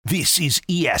This is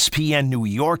ESPN New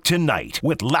York Tonight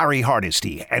with Larry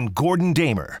Hardesty and Gordon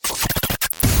Damer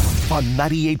on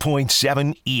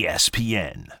 98.7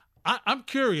 ESPN. I'm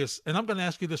curious, and I'm going to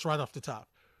ask you this right off the top.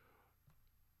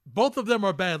 Both of them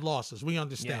are bad losses, we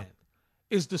understand.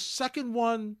 Yeah. Is the second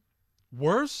one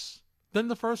worse than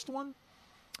the first one?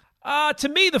 To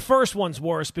me, the first one's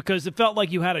worse because it felt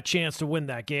like you had a chance to win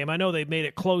that game. I know they made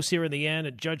it close here in the end,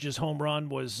 and Judge's home run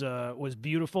was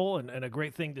beautiful and a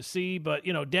great thing to see. But,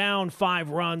 down 5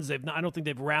 runs, I don't think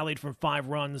they've rallied from 5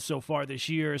 runs so far this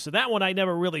year. So that one I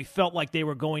never really felt like they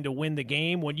were going to win the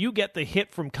game. When you get the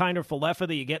hit from Kiner Falefa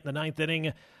that you get in the 9th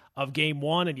inning of Game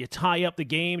 1 and you tie up the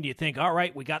game and you think, all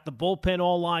right, we got the bullpen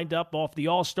all lined up off the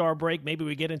All-Star break. Maybe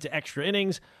we get into extra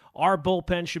innings. Our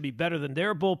bullpen should be better than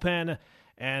their bullpen.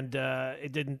 And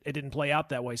it didn't play out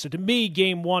that way. So to me,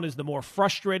 Game 1 is the more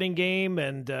frustrating game,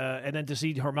 and then to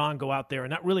see Germán go out there and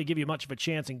not really give you much of a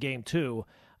chance in Game 2,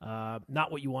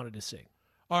 not what you wanted to see.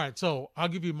 All right, so I'll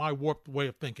give you my warped way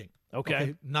of thinking.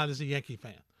 Okay? Not as a Yankee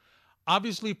fan.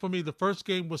 Obviously, for me, the first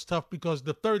game was tough because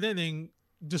the 3rd inning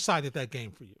decided that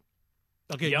game for you.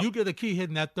 Okay, You get a key hit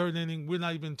in that 3rd inning, we're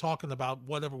not even talking about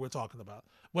whatever we're talking about.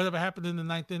 Whatever happened in the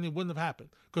 9th inning wouldn't have happened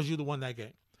because you'd have won that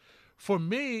game. For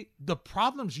me, the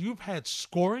problems you've had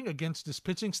scoring against this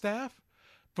pitching staff,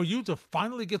 for you to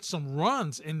finally get some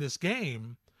runs in this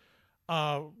game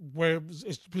where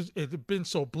it had been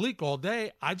so bleak all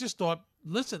day, I just thought,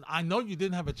 listen, I know you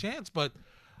didn't have a chance, but,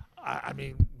 I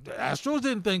mean, the Astros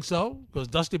didn't think so because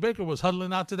Dusty Baker was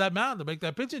huddling out to that mound to make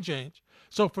that pitching change.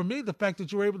 So for me, the fact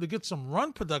that you were able to get some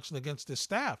run production against this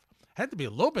staff had to be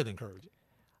a little bit encouraging.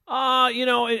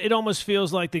 It almost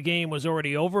feels like the game was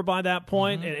already over by that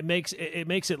point, and it makes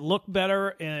it look better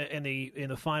in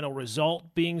the final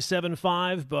result being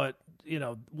 7-5. But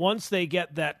once they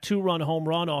get that 2-run home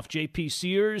run off J.P.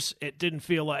 Sears, it didn't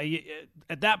feel like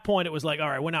at that point it was like, all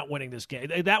right, we're not winning this game.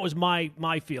 That was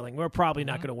my feeling. We're probably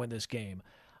not going to win this game.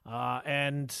 So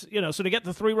to get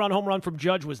the 3-run home run from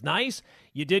Judge was nice.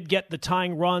 You did get the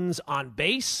tying runs on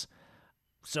base.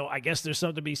 So I guess there's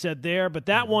something to be said there, but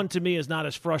that one to me is not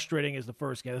as frustrating as the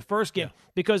first game. The first game,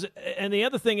 because the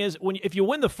other thing is, if you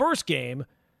win the first game,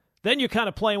 then you're kind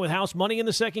of playing with house money in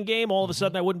the second game. All of a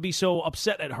sudden, I wouldn't be so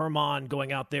upset at Germán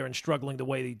going out there and struggling the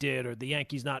way they did, or the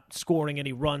Yankees not scoring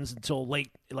any runs until late,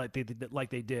 like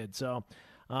they did. So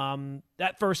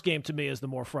that first game to me is the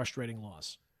more frustrating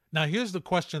loss. Now here's the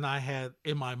question I had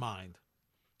in my mind,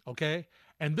 okay,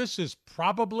 and this is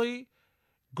probably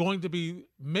going to be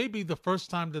maybe the first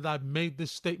time that I've made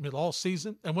this statement all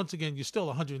season. And once again, you're still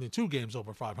 102 games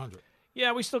over 500.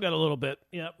 Yeah, we still got a little bit.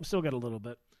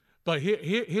 But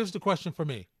here's the question for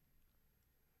me.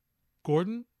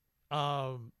 Gordon,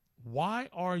 why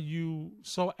are you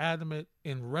so adamant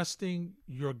in resting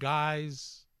your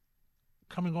guys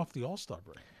coming off the All-Star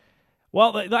break?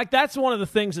 Well, that's one of the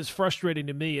things that's frustrating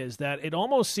to me is that it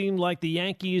almost seemed like the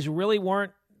Yankees really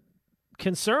weren't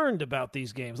concerned about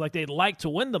these games. Like they'd like to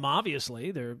win them,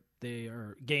 obviously. They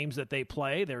are games that they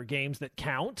play. They're games that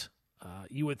count.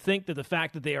 You would think that the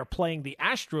fact that they are playing the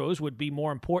Astros would be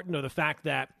more important, or the fact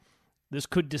that this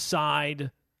could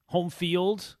decide home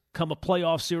field come a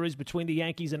playoff series between the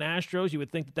Yankees and Astros. You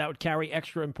would think that would carry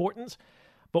extra importance.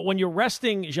 But when you're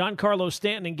resting Giancarlo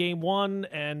Stanton in Game 1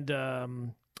 and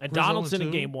Donaldson in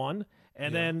Game 1,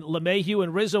 and then LeMahieu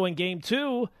and Rizzo in Game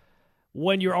 2,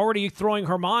 when you're already throwing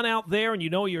Germán out there and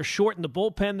you're short in the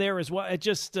bullpen there as well, it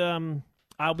just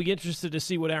I'll be interested to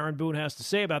see what Aaron Boone has to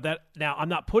say about that. Now, I'm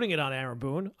not putting it on Aaron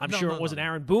Boone. I'm sure it wasn't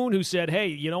Aaron Boone who said, hey,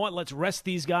 you know what, let's rest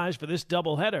these guys for this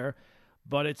doubleheader.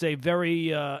 But it's a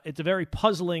very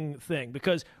puzzling thing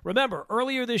because, remember,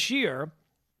 earlier this year,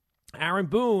 Aaron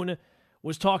Boone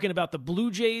was talking about the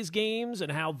Blue Jays games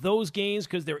and how those games,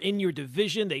 because they're in your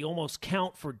division, they almost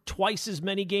count for twice as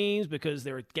many games because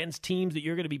they're against teams that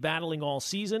you're going to be battling all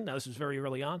season. Now, this was very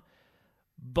early on.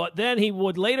 But then he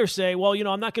would later say, well,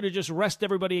 I'm not going to just rest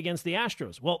everybody against the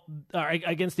Astros. Well,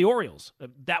 against the Orioles.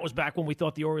 That was back when we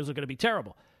thought the Orioles were going to be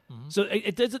terrible. Mm-hmm. So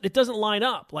it doesn't line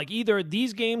up. Like either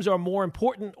these games are more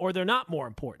important or they're not more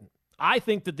important. I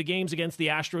think that the games against the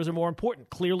Astros are more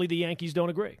important. Clearly, the Yankees don't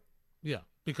agree. Yeah.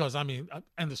 Because,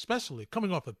 and especially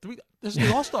coming off this is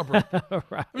the All-Star break.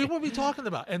 Right. I mean, what are we talking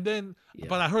about? And then,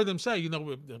 but I heard them say,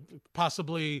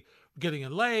 possibly getting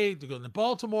in late, to go to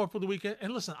Baltimore for the weekend.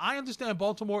 And listen, I understand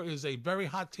Baltimore is a very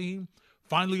hot team,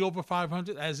 finally over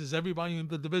 500, as is everybody in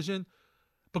the division.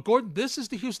 But, Gordon, this is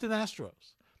the Houston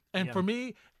Astros. And for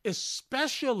me,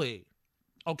 especially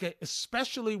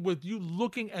with you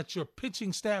looking at your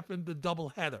pitching staff in the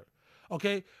doubleheader,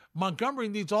 okay, Montgomery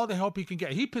needs all the help he can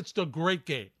get. He pitched a great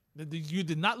game. You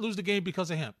did not lose the game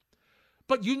because of him.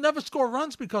 But you never score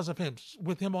runs because of him,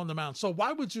 with him on the mound. So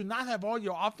why would you not have all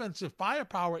your offensive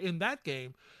firepower in that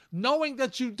game, knowing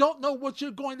that you don't know what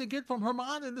you're going to get from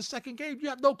Herman in the second game? You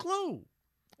have no clue.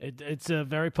 It's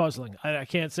very puzzling. I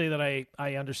can't say that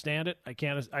I understand it.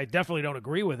 I definitely don't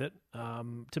agree with it.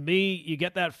 To me, you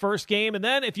get that first game, and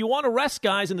then if you want to rest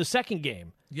guys in the second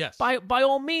game, yes, by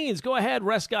all means, go ahead,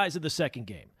 rest guys in the second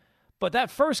game. But that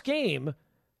first game,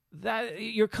 that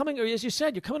you're coming, or as you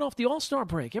said, you're coming off the All-Star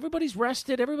break. Everybody's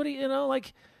rested. Everybody,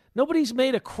 nobody's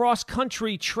made a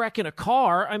cross-country trek in a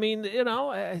car. I mean,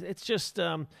 it's just,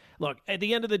 look, at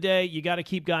the end of the day, you got to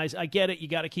keep guys, I get it, you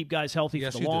got to keep guys healthy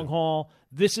for the long haul.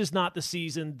 This is not the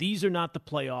season. These are not the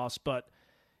playoffs. But,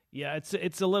 yeah,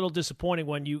 it's a little disappointing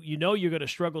when you know you're going to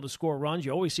struggle to score runs.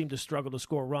 You always seem to struggle to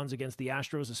score runs against the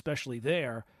Astros, especially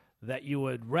there, that you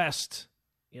would rest,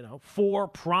 4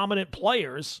 prominent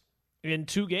players in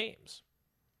 2 games.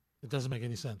 It doesn't make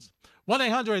any sense.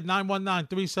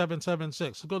 1-800-919-3776.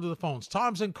 Let's go to the phones.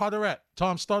 Tom's in Carteret.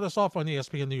 Tom, start us off on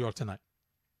ESPN New York Tonight.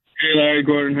 Hey, Larry,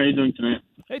 Gordon. How you doing tonight?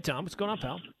 Hey, Tom. What's going on,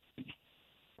 pal?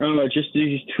 Just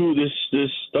these two, this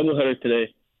doubleheader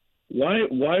today.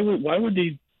 Why would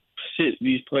they sit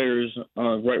these players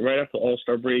right after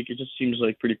All-Star break? It just seems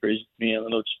like pretty crazy to me. I don't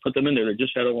know. Just put them in there. They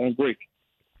just had a long break.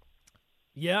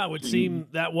 Yeah, it would seem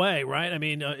that way, right? I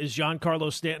mean, is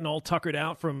Giancarlo Stanton all tuckered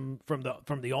out from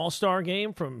the All-Star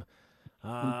game, from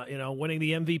winning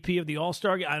the MVP of the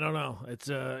All-Star game? I don't know.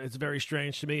 It's very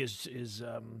strange to me. Is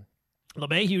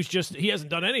LeMahieu's he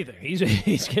hasn't done anything.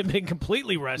 He's been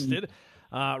completely rested.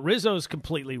 Rizzo's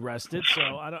completely rested, so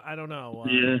I don't know.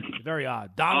 Very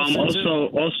odd.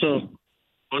 Also,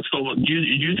 let's go. Do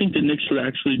you think the Knicks will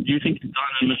actually? Do you think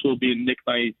Donovan Mitchell will be in Knicks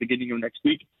by beginning of next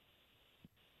week?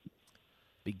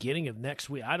 Beginning of next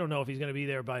week. I don't know if he's going to be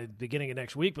there by the beginning of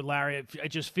next week, but Larry, it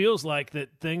just feels like that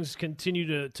things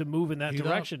continue to move in that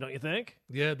direction, don't you think?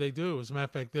 Yeah, they do. As a matter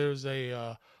of fact, there's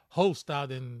a host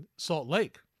out in Salt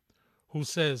Lake who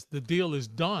says the deal is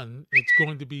done. It's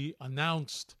going to be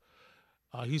announced.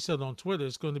 He said on Twitter,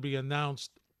 it's going to be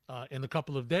announced in a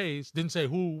couple of days. Didn't say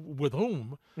who with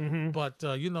whom, but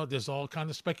there's all kind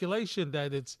of speculation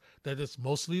that it's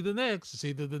mostly the Knicks. It's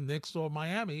either the Knicks or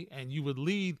Miami, and you would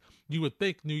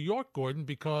think New York, Gordon,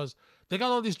 because they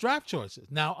got all these draft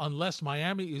choices now. Unless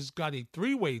Miami has got a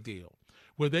 3-way deal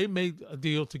where they made a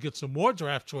deal to get some more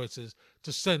draft choices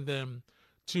to send them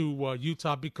to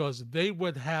Utah, because they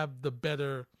would have the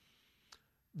better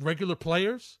regular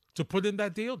players to put in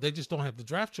that deal. They just don't have the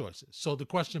draft choices. So the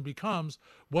question becomes,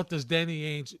 what does Danny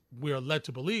Ainge, we are led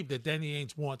to believe that Danny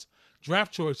Ainge wants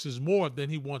draft choices more than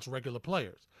he wants regular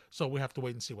players. So we have to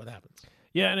wait and see what happens.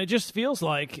 Yeah, and it just feels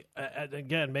like,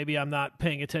 again, maybe I'm not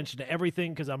paying attention to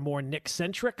everything because I'm more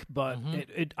Knicks-centric, but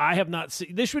I have not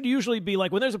seen – this would usually be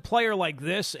like when there's a player like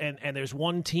this and there's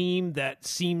one team that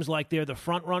seems like they're the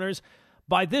front runners,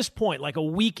 by this point, like a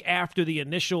week after the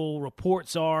initial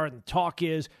reports are and talk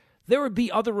is – there would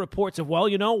be other reports of,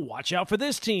 watch out for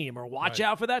this team or watch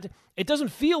out for that. It doesn't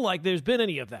feel like there's been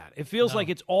any of that. It feels like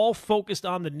it's all focused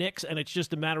on the Knicks, and it's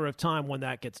just a matter of time when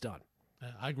that gets done.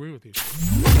 I agree with you.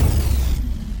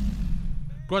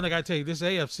 Gordon, I got to tell you, this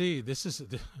AFC,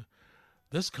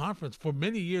 this conference for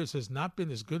many years has not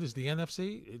been as good as the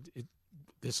NFC.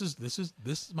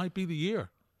 This might be the year.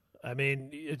 I mean,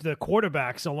 the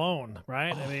quarterbacks alone,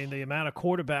 right? I mean, the amount of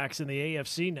quarterbacks in the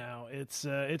AFC now, it's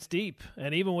deep.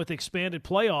 And even with expanded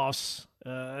playoffs,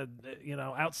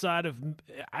 outside of,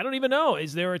 I don't even know,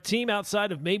 is there a team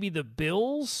outside of maybe the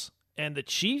Bills and the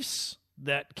Chiefs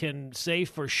that can say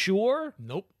for sure?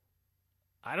 Nope.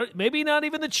 Maybe not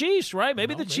even the Chiefs, right?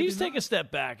 Maybe the Chiefs take a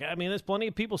step back. I mean, there's plenty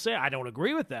of people say I don't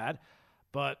agree with that,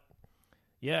 but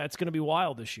yeah, it's going to be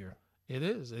wild this year. It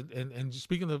is. And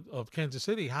speaking of Kansas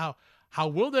City, how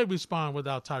will they respond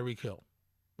without Tyreek Hill?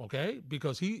 Okay?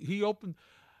 Because he opened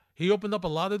up a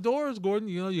lot of doors, Gordon.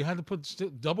 You had to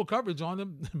put double coverage on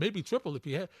him, maybe triple if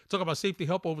you had. Talk about safety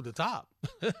help over the top.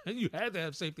 You had to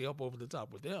have safety help over the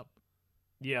top with them.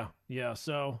 Yeah.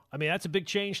 So, I mean, that's a big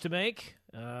change to make,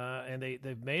 and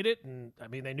they've made it. And, I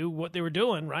mean, they knew what they were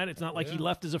doing, right? It's not like he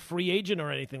left as a free agent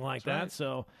or anything like that. Right.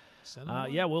 So,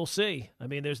 we'll see. I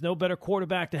mean, there's no better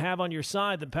quarterback to have on your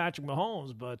side than Patrick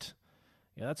Mahomes, but,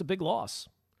 that's a big loss.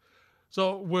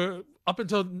 So, we're up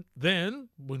until then,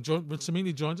 when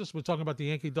Cimini joins us, we're talking about the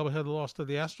Yankee doubleheader loss to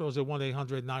the Astros at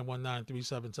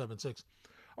 1-800-919-3776.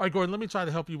 All right, Gordon, let me try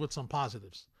to help you with some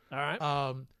positives. All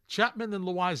right. Chapman and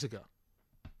Loaizaga.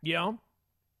 Yeah.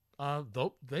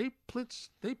 They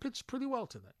pitched pretty well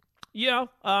tonight. Yeah,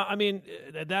 I mean,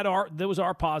 those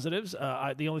are positives.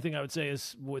 The only thing I would say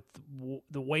is with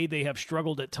the way they have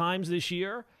struggled at times this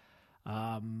year,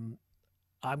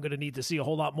 I'm going to need to see a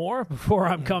whole lot more before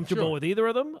I'm comfortable with either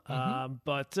of them.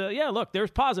 But look,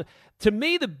 there's positive. To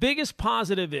me, the biggest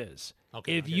positive is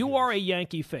if you are a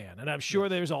Yankee fan, and I'm sure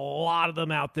there's a lot of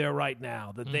them out there right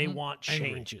now that they want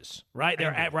changes, right?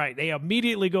 Right. They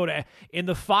immediately go to, in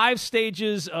the 5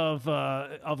 stages of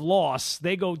loss,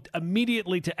 they go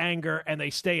immediately to anger and they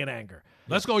stay in anger.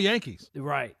 Let's go Yankees.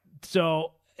 Right.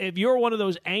 So if you're one of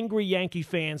those angry Yankee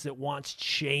fans that wants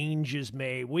changes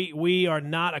made, we are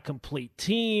not a complete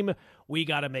team. We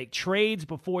got to make trades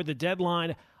before the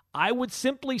deadline. I would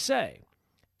simply say,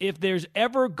 if there's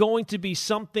ever going to be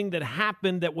something that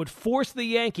happened that would force the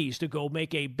Yankees to go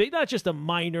make a big, not just a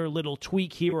minor little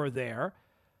tweak here or there,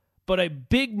 but a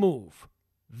big move,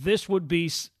 this would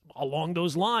be along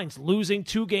those lines. Losing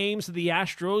 2 games to the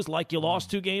Astros like you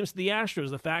lost 2 games to the Astros.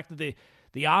 The fact that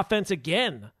the offense,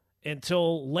 again,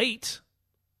 until late,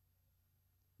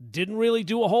 didn't really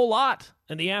do a whole lot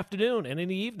in the afternoon and in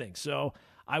the evening. So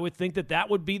I would think that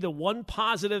would be the one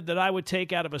positive that I would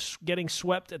take out of getting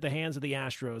swept at the hands of the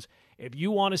Astros. If you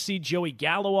want to see Joey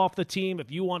Gallo off the team, if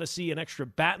you want to see an extra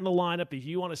bat in the lineup, if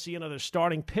you want to see another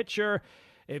starting pitcher,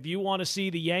 if you want to see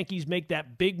the Yankees make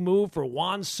that big move for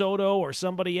Juan Soto or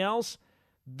somebody else,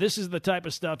 this is the type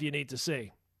of stuff you need to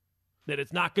see. That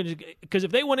it's not going to, because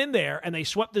if they went in there and they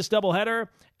swept this doubleheader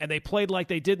and they played like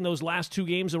they did in those last 2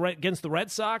 games against the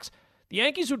Red Sox, the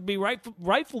Yankees would be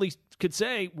rightfully could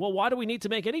say, well, why do we need to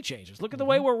make any changes? Look at the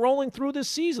way we're rolling through this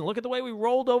season. Look at the way we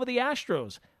rolled over the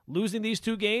Astros. Losing these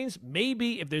 2 games,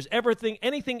 maybe if there's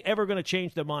anything ever going to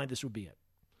change their mind, this would be it.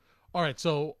 All right,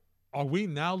 so are we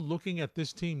now looking at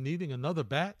this team needing another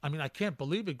bat? I mean, I can't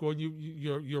believe it, Gordon.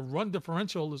 Your run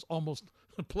differential is almost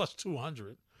plus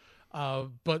 200.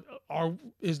 But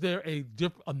is there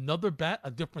another bat,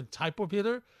 a different type of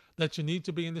hitter that you need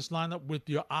to be in this lineup with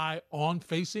your eye on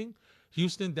facing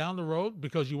Houston down the road?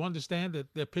 Because you understand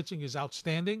that their pitching is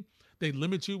outstanding. They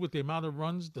limit you with the amount of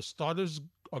runs. The starters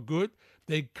are good.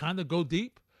 They kind of go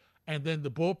deep. And then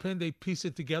the bullpen, they piece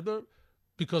it together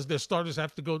because their starters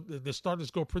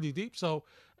go pretty deep. So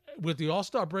with the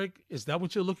All-Star break, is that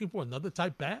what you're looking for, another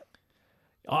type bat?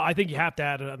 I think you have to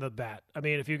add another bat. I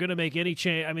mean, if you're going to make any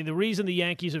change, I mean, the reason the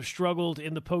Yankees have struggled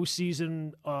in the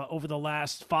postseason over the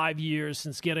last 5 years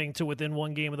since getting to within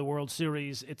 1 game of the World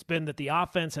Series, it's been that the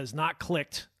offense has not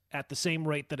clicked at the same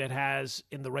rate that it has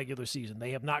in the regular season.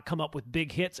 They have not come up with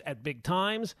big hits at big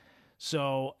times.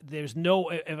 So there's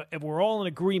if we're all in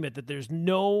agreement that there's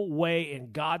no way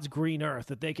in God's green earth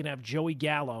that they can have Joey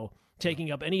Gallo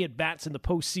taking up any at-bats in the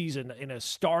postseason in a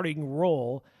starting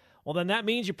role, well, then that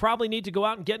means you probably need to go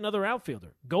out and get another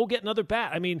outfielder. Go get another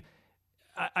bat. I mean,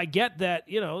 I get that,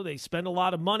 they spend a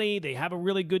lot of money. They have a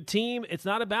really good team. It's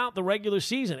not about the regular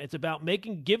season. It's about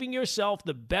giving yourself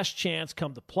the best chance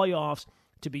come the playoffs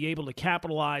to be able to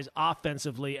capitalize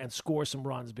offensively and score some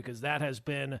runs, because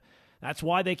that's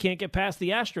why they can't get past the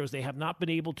Astros. They have not been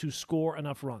able to score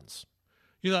enough runs.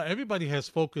 Everybody has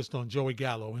focused on Joey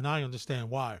Gallo, and I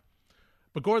understand why.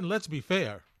 But, Gordon, let's be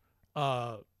fair.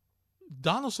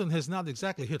 Donaldson has not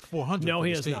exactly hit 400. No,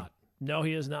 he has not. No,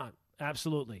 he has not.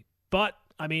 Absolutely. But,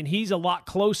 I mean, he's a lot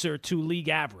closer to league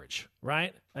average,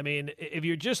 right? I mean, if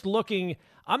you're just looking,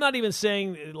 I'm not even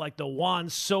saying like the Juan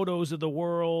Sotos of the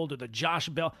world or the Josh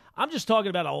Bell. I'm just talking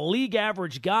about a league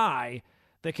average guy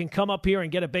that can come up here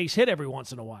and get a base hit every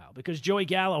once in a while, because Joey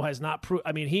Gallo has not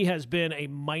he has been a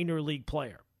minor league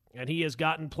player, and he has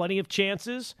gotten plenty of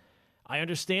chances. I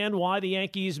understand why the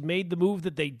Yankees made the move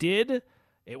that they did.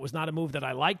 It was not a move that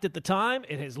I liked at the time.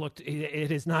 It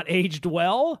has not aged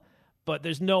well, but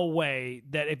there's no way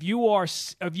that if you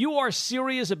are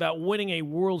serious about winning a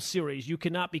World Series, you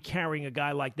cannot be carrying a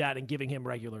guy like that and giving him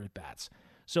regular at-bats.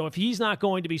 So if he's not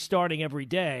going to be starting every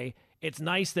day, it's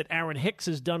nice that Aaron Hicks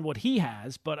has done what he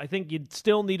has, but I think you'd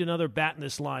still need another bat in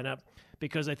this lineup,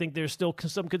 because I think there's still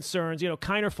some concerns.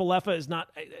 Kiner Falefa is not,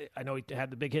 I know he had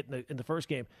the big hit in the first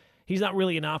game. He's not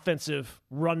really an offensive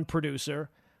run producer.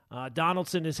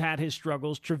 Donaldson has had his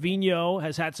struggles. Trevino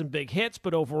has had some big hits,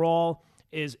 but overall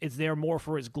is there more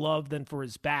for his glove than for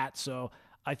his bat. So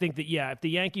I think that, if the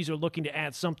Yankees are looking to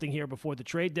add something here before the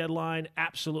trade deadline,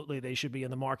 absolutely they should be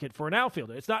in the market for an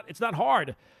outfielder. It's not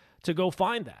hard to go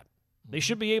find that. They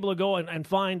should be able to go and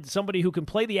find somebody who can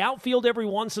play the outfield every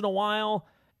once in a while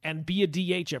and be a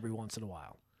DH every once in a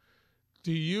while.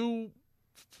 Do you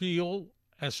feel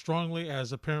as strongly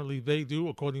as apparently they do,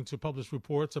 according to published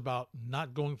reports, about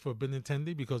not going for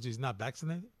Benintendi because he's not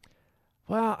vaccinated?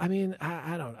 Well, I mean,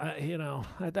 I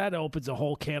don't, that opens a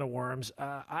whole can of worms.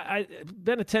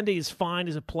 Benintendi is fine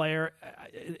as a player.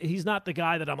 He's not the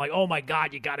guy that I'm like, oh my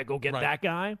God, you got to go get that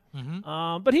guy.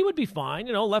 Mm-hmm. But he would be fine.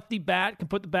 Lefty bat, can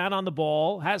put the bat on the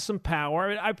ball, has some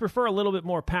power. I prefer a little bit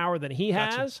more power than he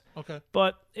has. Okay.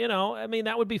 But,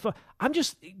 that would be fun. I'm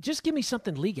just give me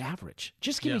something league average.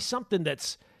 Just give me something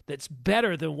that's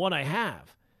better than what I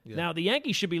have. Yeah. Now, the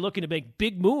Yankees should be looking to make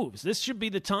big moves. This should be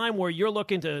the time where you're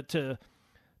looking to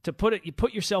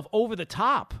put yourself over the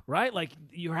top, right? Like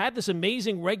you had this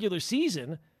amazing regular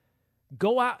season.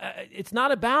 Go out. It's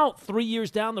not about 3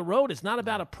 years down the road. It's not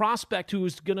about a prospect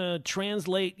who's going to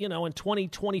translate, in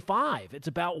 2025. It's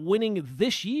about winning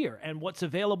this year and what's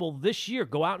available this year.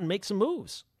 Go out and make some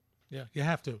moves. Yeah, you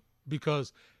have to,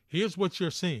 because here's what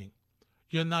you're seeing.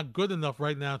 You're not good enough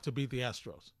right now to beat the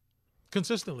Astros.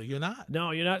 Consistently, you're not.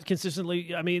 No, you're not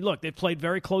consistently. I mean, look, they've played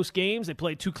very close games. They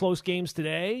played 2 close games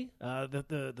today.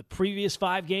 The previous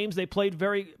 5 games they played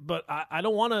but I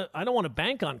don't want to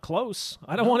bank on close.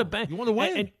 I don't want to bank. You want to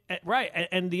win, right?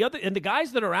 And the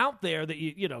guys that are out there that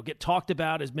you get talked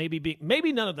about as maybe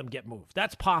none of them get moved.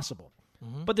 That's possible.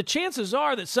 Mm-hmm. But the chances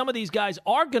are that some of these guys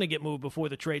are going to get moved before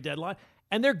the trade deadline,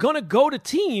 and they're going to go to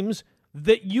teams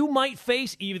that you might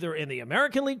face either in the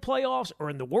American League playoffs or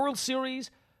in the World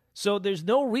Series. So there's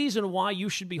no reason why you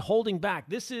should be holding back.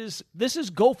 This is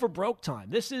go for broke time.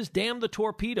 This is damn the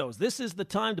torpedoes. This is the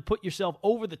time to put yourself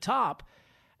over the top.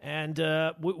 And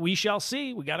we shall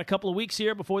see. We got a couple of weeks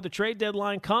here before the trade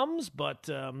deadline comes, but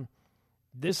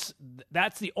that's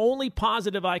the only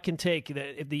positive I can take.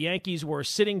 That if the Yankees were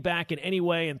sitting back in any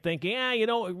way and thinking,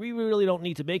 we really don't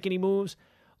need to make any moves,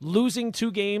 losing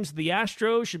 2 games, the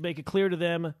Astros should make it clear to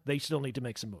them they still need to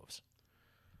make some moves.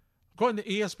 According to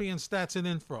ESPN Stats and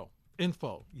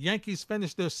Info, Yankees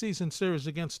finished their season series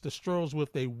against the Astros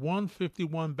with a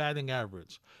 151 batting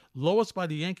average, lowest by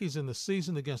the Yankees in the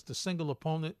season against a single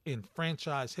opponent in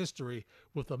franchise history,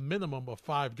 with a minimum of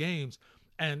 5 games.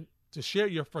 And to share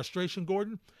your frustration,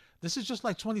 Gordon, this is just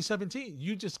like 2017.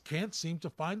 You just can't seem to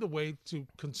find a way to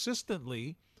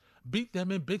consistently beat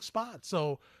them in big spots.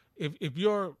 So if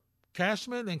you're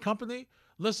Cashman and company,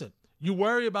 listen, you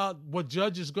worry about what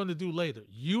Judge is going to do later.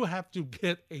 You have to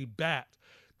get a bat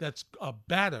that's a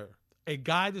batter, a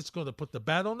guy that's going to put the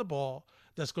bat on the ball,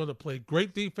 that's going to play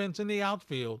great defense in the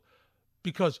outfield,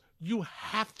 because you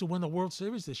have to win the World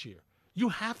Series this year. You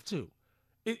have to.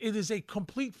 It is a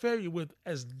complete failure with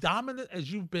as dominant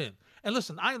as you've been. And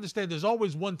listen, I understand there's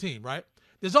always one team, right?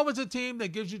 There's always a team that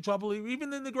gives you trouble,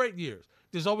 even in the great years.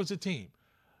 There's always a team.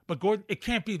 But, Gordon, it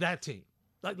can't be that team.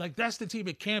 Like that's the team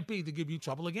it can't be to give you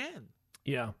trouble again.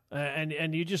 Yeah,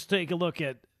 and you just take a look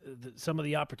at some of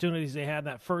the opportunities they had in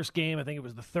that first game. I think it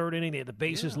was the 3rd inning. They had the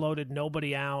bases loaded,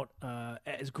 nobody out.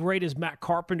 As great as Matt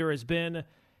Carpenter has been,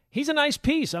 he's a nice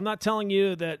piece. I'm not telling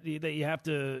you that you have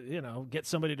to get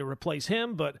somebody to replace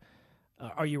him, but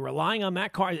are you relying on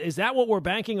Matt Carpenter? Is that what we're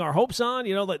banking our hopes on?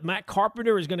 That Matt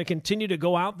Carpenter is going to continue to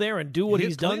go out there and do what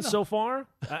he's done so far?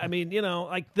 I mean,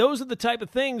 those are the type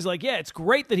of things it's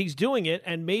great that he's doing it,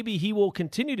 and maybe he will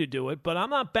continue to do it, but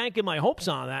I'm not banking my hopes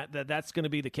on that's going to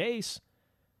be the case.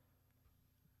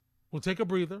 We'll take a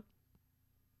breather.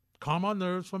 Calm our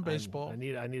nerves from baseball. I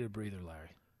need a breather, Larry.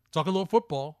 Talk a little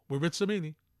football with Rich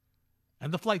Cimini.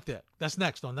 And the Flight Deck. That's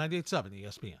next on 98.7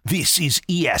 ESPN. This is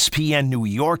ESPN New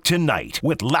York Tonight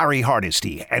with Larry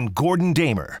Hardesty and Gordon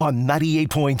Damer on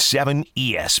 98.7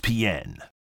 ESPN.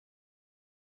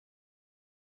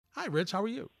 Hi, Rich. How are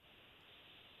you?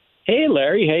 Hey,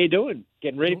 Larry. How you doing?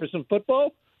 Getting ready for some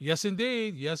football? Yes,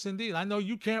 indeed. Yes, indeed. I know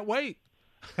you can't wait.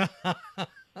 Yeah.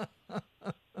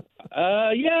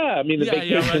 I mean, the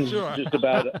vacation's just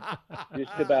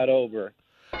about over.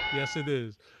 Yes, it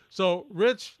is. So,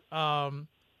 Rich,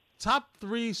 top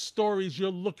 3 stories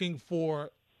you're looking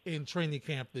for in training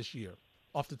camp this year,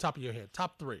 off the top of your head.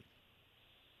 Top 3.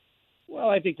 Well,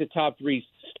 I think the top 3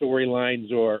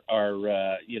 storylines are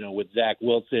with Zach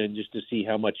Wilson, just to see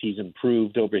how much he's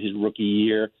improved over his rookie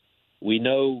year. We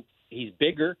know he's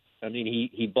bigger. I mean,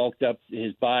 he bulked up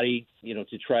his body,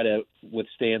 to try to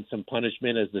withstand some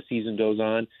punishment as the season goes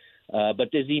on.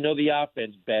 But does he know the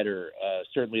offense better?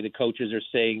 Certainly the coaches are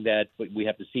saying that, but we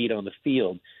have to see it on the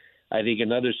field. I think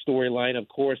another storyline, of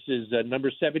course, is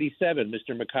number 77,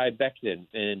 Mr. Mekhi Becton,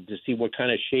 and to see what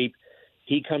kind of shape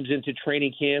he comes into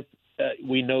training camp.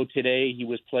 We know today he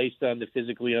was placed on the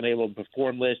physically unable to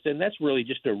perform list, and that's really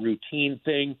just a routine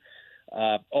thing.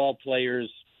 All players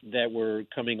that were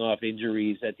coming off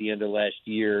injuries at the end of last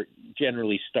year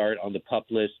generally start on the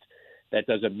PUP list. That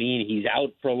doesn't mean he's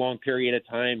out for a long period of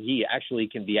time. He actually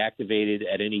can be activated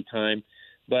at any time.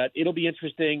 But it'll be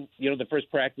interesting. The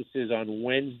first practice is on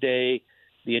Wednesday.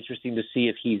 Be interesting to see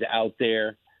if he's out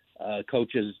there.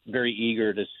 Coach is very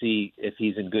eager to see if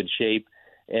he's in good shape.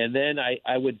 And then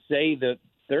I would say the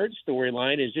third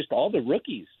storyline is just all the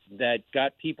rookies that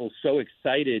got people so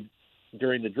excited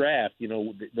during the draft. You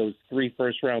know, those 3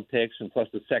 first-round picks and plus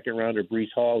the second-rounder,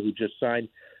 Breece Hall, who just signed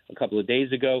a couple of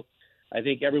days ago. I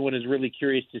think everyone is really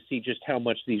curious to see just how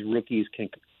much these rookies can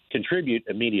contribute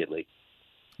immediately.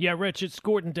 Yeah, Rich, it's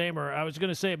Gordon Damer. I was going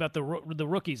to say about the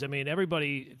rookies. I mean,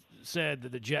 everybody said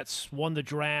that the Jets won the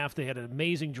draft. They had an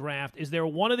amazing draft. Is there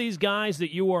one of these guys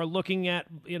that you are looking at,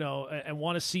 you know, and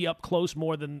want to see up close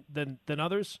more than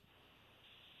others?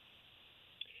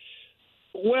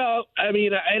 Well, I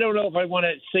mean, I don't know if I want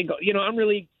to single. You know, I'm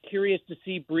really curious to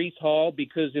see Breece Hall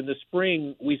because in the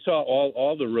spring we saw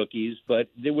all the rookies, but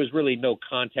there was really no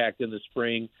contact in the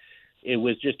spring. It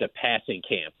was just a passing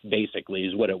camp, basically,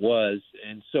 is what it was.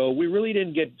 And so we really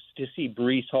didn't get to see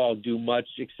Breece Hall do much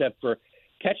except for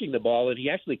catching the ball, and he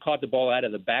actually caught the ball out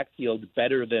of the backfield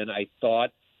better than I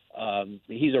thought.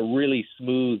 He's a really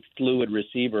smooth, fluid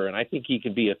receiver, and I think he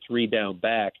can be a 3-down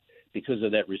back because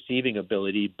of that receiving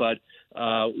ability. But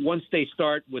once they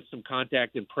start with some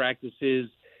contact in practices,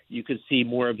 you can see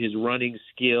more of his running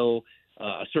skill.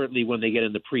 Certainly when they get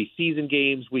in the preseason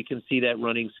games, we can see that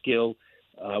running skill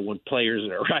when players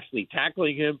are actually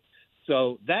tackling him.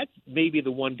 So that's maybe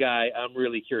the one guy I'm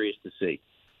really curious to see.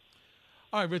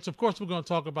 All right, Rich, of course we're going to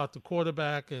talk about the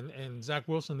quarterback and Zach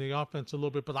Wilson, the offense a little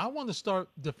bit, but I want to start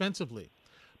defensively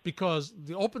because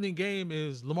the opening game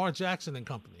is Lamar Jackson and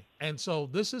company. And so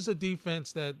this is a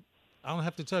defense that I don't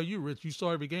have to tell you, Rich, you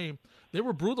saw every game. They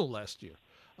were brutal last year.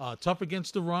 Tough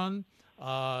against the run.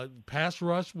 Pass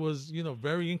rush was,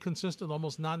 very inconsistent,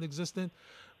 almost non-existent.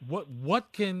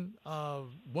 What can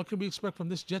we expect from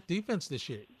this Jet defense this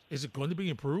year? Is it going to be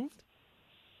improved?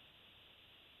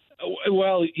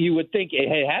 Well, you would think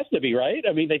it has to be, right?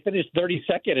 I mean, they finished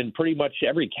 32nd in pretty much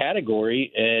every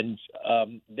category, and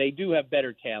they do have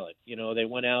better talent. You know, they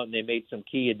went out and they made some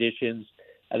key additions.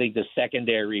 I think the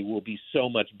secondary will be so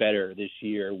much better this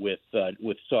year with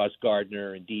Sauce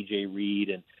Gardner and DJ Reed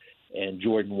and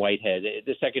Jordan Whitehead.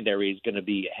 The secondary is going to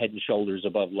be head and shoulders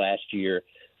above last year.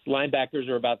 Linebackers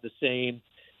are about the same,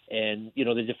 and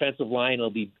the defensive line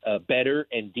will be better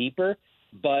and deeper.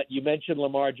 But you mentioned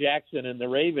Lamar Jackson and the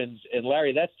Ravens, and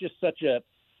Larry, that's just such a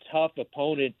tough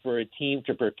opponent for a team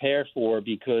to prepare for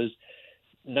because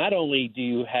not only do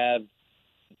you have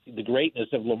the greatness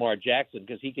of Lamar Jackson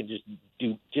because he can just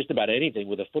do just about anything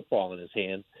with a football in his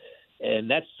hands,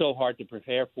 and that's so hard to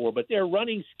prepare for. But their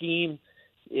running scheme,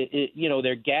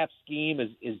 their gap scheme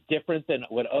is different than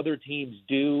what other teams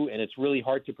do, and it's really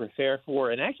hard to prepare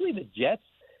for. And actually the Jets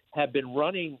have been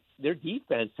running – their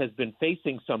defense has been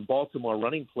facing some Baltimore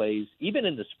running plays. Even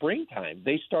in the springtime,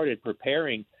 they started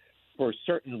preparing for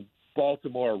certain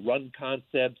Baltimore run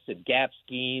concepts and gap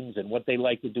schemes and what they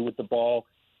like to do with the ball.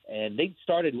 And they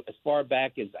started as far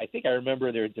back as I think I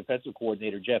remember their defensive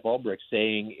coordinator, Jeff Ulbrich,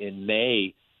 saying in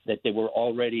May that they were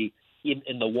already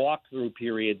in the walkthrough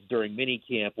periods during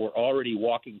minicamp, were already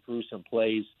walking through some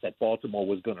plays that Baltimore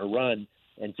was going to run.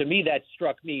 And to me, that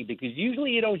struck me because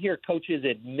usually you don't hear coaches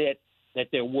admit that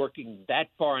they're working that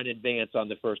far in advance on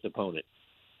the first opponent.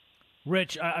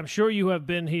 Rich, I'm sure you have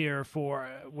been here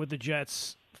with the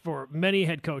Jets for many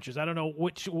head coaches. I don't know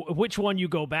which one you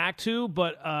go back to,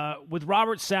 but with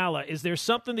Robert Saleh, is there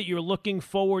something that you're looking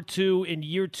forward to in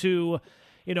year two,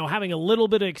 having a little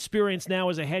bit of experience now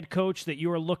as a head coach that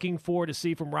you are looking forward to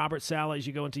see from Robert Saleh as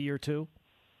you go into year two?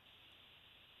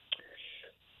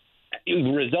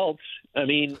 Results. I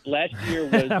mean, last year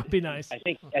was – that would be nice. I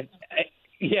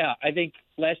think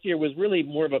last year was really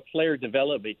more of a player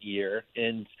development year,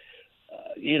 and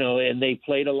and they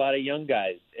played a lot of young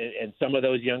guys, and some of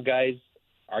those young guys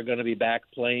are going to be back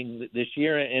playing this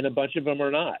year, and a bunch of them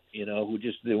are not, who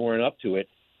just they weren't up to it,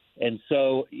 and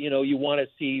so you want to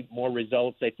see more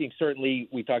results. I think certainly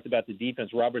we talked about the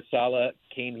defense. Robert Saleh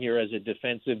came here as a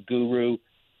defensive guru.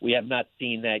 We have not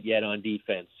seen that yet on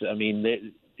defense. I mean,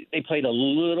 they played a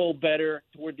little better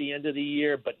toward the end of the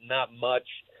year, but not much.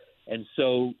 And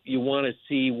so you want to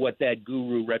see what that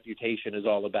guru reputation is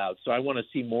all about. So I want to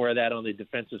see more of that on the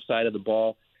defensive side of the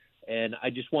ball. And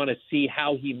I just want to see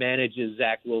how he manages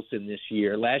Zach Wilson this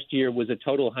year. Last year was a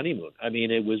total honeymoon. I mean,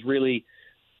 it was really,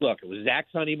 it was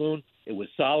Zach's honeymoon. It was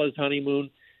Saleh's honeymoon.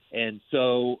 And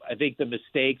so I think the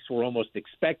mistakes were almost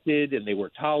expected and they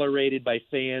were tolerated by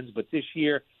fans. But this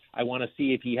year, I want to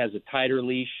see if he has a tighter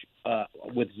leash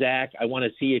with Zach. I want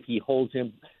to see if he holds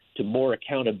him to more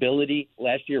accountability.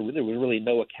 Last year, there was really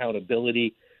no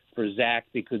accountability for Zach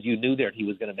because you knew that he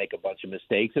was going to make a bunch of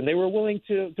mistakes, and they were willing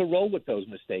to roll with those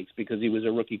mistakes because he was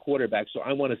a rookie quarterback. So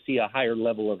I want to see a higher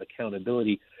level of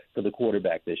accountability for the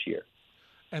quarterback this year.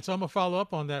 And so I'm going to follow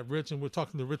up on that, Rich, and we're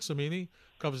talking to Rich Cimini,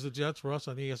 covers the Jets for us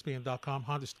on ESPN.com,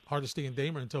 Hardesty and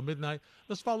Damer until midnight.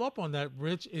 Let's follow up on that,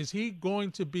 Rich. Is he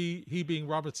going to be, he being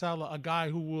Robert Saleh, a guy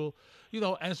who will,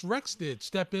 as Rex did,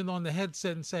 step in on the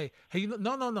headset and say, hey,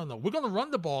 no, we're going to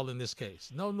run the ball in this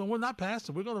case. No, we're not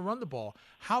passing. We're going to run the ball.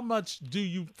 How much do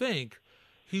you think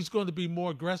he's going to be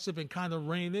more aggressive and kind of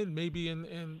rein in, maybe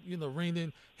rein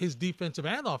in his defensive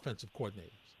and offensive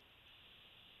coordinators?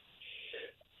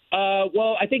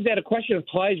 Well, I think that a question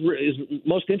applies is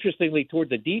most interestingly toward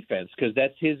the defense because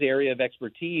that's his area of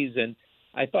expertise. And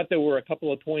I thought there were a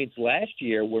couple of points last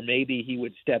year where maybe he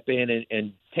would step in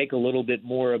and take a little bit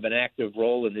more of an active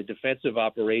role in the defensive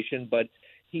operation, but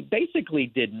he basically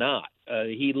did not.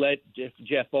 He let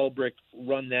Jeff Ulbrich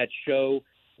run that show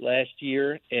last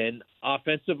year, and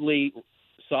offensively,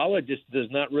 Saleh just does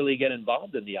not really get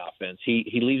involved in the offense.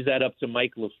 He leaves that up to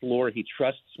Mike LaFleur. He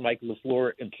trusts Mike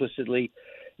LaFleur implicitly.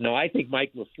 No, I think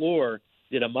Mike LaFleur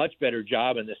did a much better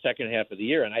job in the second half of the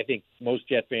year, and I think most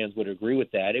Jet fans would agree with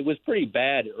that. It was pretty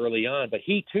bad early on, but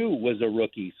he too was a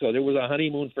rookie, so there was a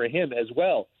honeymoon for him as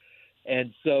well.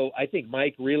 And so I think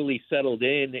Mike really settled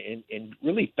in and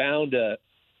really found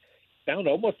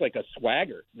almost like a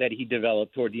swagger that he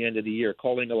developed toward the end of the year,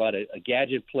 calling a lot of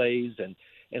gadget plays. And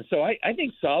so I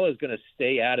think Saleh is going to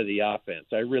stay out of the offense.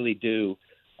 I really do.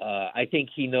 I think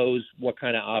he knows what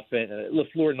kind of offense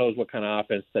LaFleur knows what kind of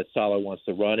offense that Saleh wants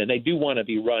to run, and they do want to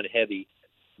be run heavy.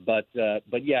 But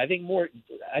yeah, I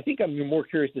think I'm more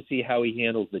curious to see how he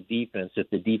handles the defense if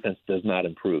the defense does not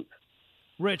improve.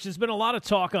 Rich, there's been a lot of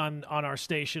talk on our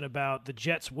station about the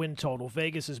Jets win total.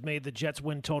 Vegas has made the Jets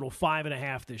win total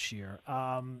 5.5 this year.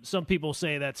 Some people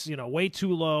say that's way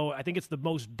too low. I think it's the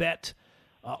most bet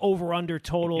over-under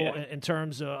total in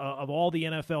terms of all the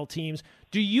NFL teams.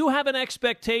 Do you have an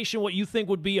expectation, what you think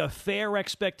would be a fair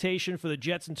expectation for the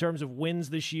Jets in terms of wins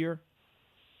this year?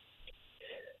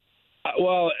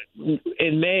 Well,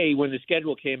 in May, when the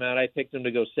schedule came out, I picked them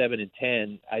to go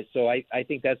 7-10. So I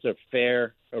think that's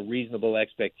a reasonable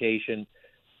expectation.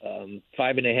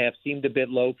 5.5 seemed a bit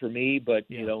low for me, but,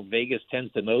 Vegas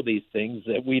tends to know these things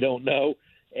that we don't know.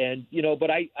 And, but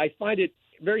I find it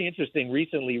very interesting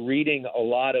recently reading a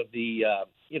lot of the,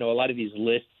 a lot of these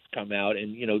lists come out.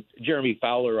 And, Jeremy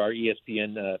Fowler, our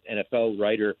ESPN NFL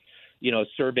writer,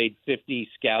 surveyed 50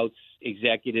 scouts,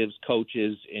 executives,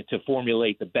 coaches, and to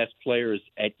formulate the best players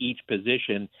at each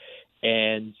position.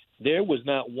 And there was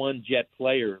not one Jet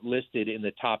player listed in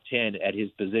the top 10 at his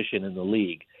position in the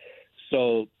league.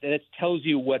 So that tells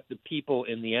you what the people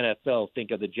in the NFL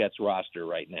think of the Jets roster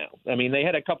right now. I mean, they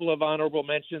had a couple of honorable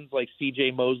mentions like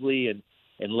C.J. Mosley and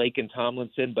Laken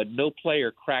Tomlinson, but no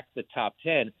player cracked the top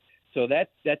 10. So that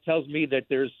tells me that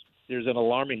there's an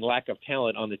alarming lack of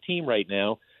talent on the team right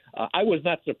now. I was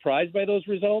not surprised by those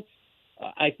results.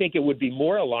 I think it would be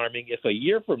more alarming if a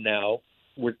year from now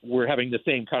we're having the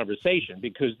same conversation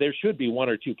because there should be one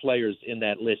or two players in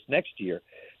that list next year.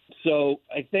 So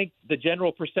I think the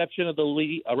general perception of the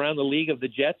league around the league of the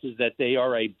Jets is that they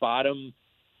are a bottom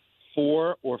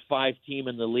 4 or 5 team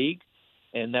in the league,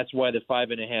 and that's why the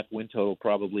 5.5 win total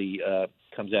probably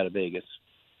comes out of Vegas.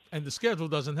 And the schedule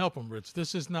doesn't help them, Rich.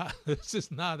 This is not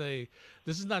a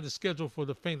schedule for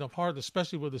the faint of heart,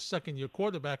 especially with a second-year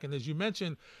quarterback. And as you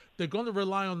mentioned, they're going to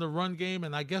rely on the run game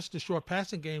and I guess the short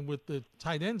passing game with the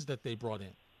tight ends that they brought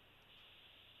in.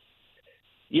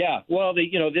 Yeah, well,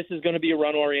 this is going to be a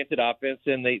run-oriented offense,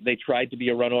 and they tried to be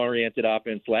a run-oriented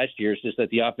offense last year. It's just that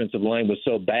the offensive line was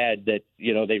so bad that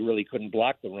they really couldn't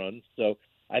block the run. So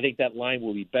I think that line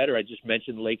will be better. I just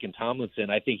mentioned Laken Tomlinson.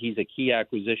 I think he's a key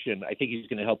acquisition. I think he's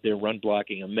going to help their run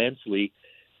blocking immensely.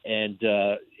 And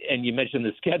you mentioned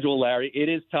the schedule, Larry. It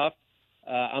is tough.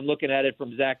 I'm looking at it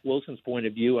from Zach Wilson's point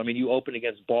of view. I mean, you open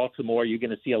against Baltimore, you're going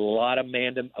to see a lot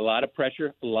of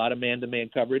pressure, a lot of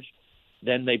man-to-man coverage.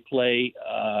 Then they play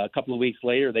a couple of weeks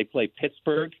later. They play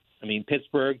Pittsburgh.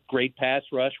 Pittsburgh, great pass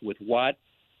rush with Watt.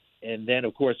 And then,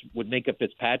 of course, with Minka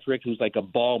Fitzpatrick, who's like a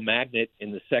ball magnet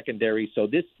in the secondary. So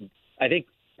this, I think,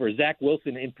 for Zach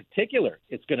Wilson in particular,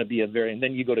 it's going to be and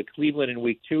then you go to Cleveland in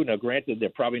week 2. Now, granted, they're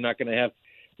probably not going to have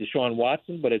Deshaun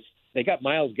Watson, but they got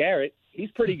Myles Garrett.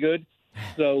 He's pretty good.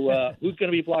 So who's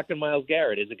going to be blocking Myles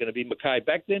Garrett? Is it going to be Mekhi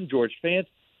Becton, George Fant?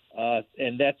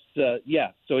 And that's,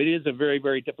 So it is a very,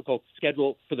 very difficult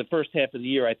schedule for the first half of the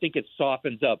year. I think it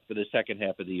softens up for the second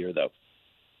half of the year, though.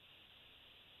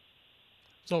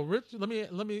 So, Rich, let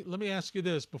me ask you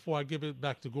this before I give it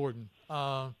back to Gordon.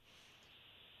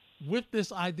 with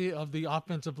this idea of the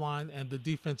offensive line and the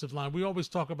defensive line, we always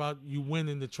talk about you win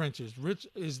in the trenches. Rich,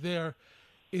 is there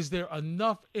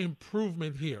enough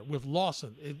improvement here with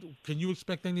Lawson? Can you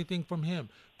expect anything from him?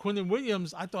 Quinnen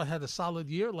Williams, I thought, had a solid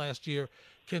year last year.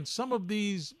 Can some of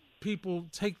these people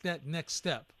take that next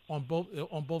step on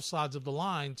both sides of the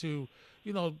line to,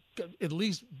 at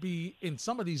least be in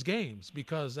some of these games?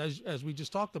 Because as we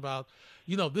just talked about,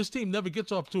 this team never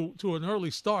gets off to an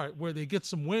early start where they get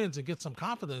some wins and get some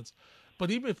confidence. But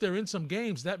even if they're in some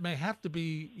games, that may have to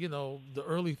be, the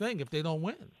early thing if they don't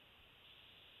win.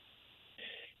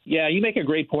 Yeah, you make a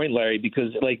great point, Larry,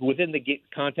 because within the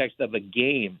context of a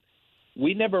game,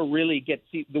 we never really get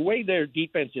 – see, the way their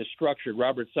defense is structured,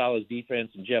 Robert Saleh's defense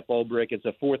and Jeff Ulbrich, it's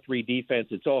a 4-3 defense.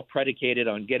 It's all predicated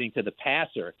on getting to the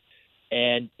passer.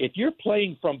 And if you're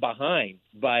playing from behind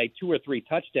by 2 or 3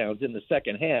 touchdowns in the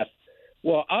second half,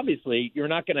 well, obviously you're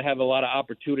not going to have a lot of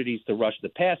opportunities to rush the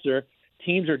passer.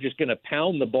 Teams are just going to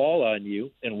pound the ball on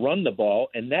you and run the ball,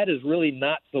 and that is really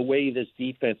not the way this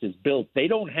defense is built. They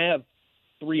don't have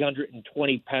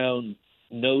 320-pound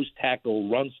nose tackle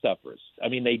run stuffers. I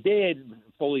mean, they did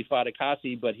Foley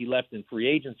Fatukasi, but he left in free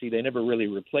agency. They never really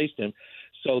replaced him.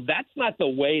 So that's not the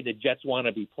way the Jets want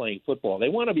to be playing football. They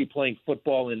want to be playing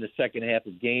football in the second half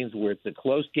of games where it's a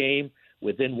close game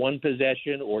within one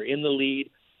possession or in the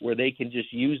lead, where they can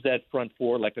just use that front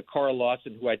four like a Carl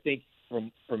Lawson, who I think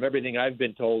from everything I've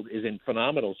been told is in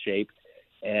phenomenal shape.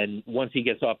 And once he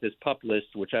gets off this PUP list,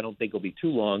 which I don't think will be too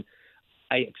long,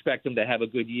 I expect him to have a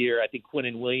good year. I think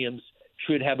Quinnen Williams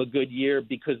should have a good year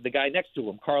because the guy next to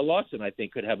him, Carl Lawson, I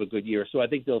think could have a good year. So I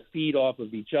think they'll feed off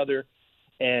of each other,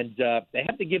 and they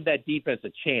have to give that defense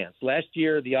a chance. Last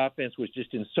year, the offense was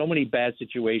just in so many bad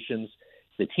situations.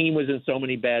 The team was in so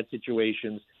many bad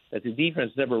situations that the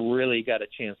defense never really got a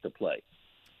chance to play.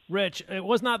 Rich, it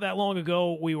was not that long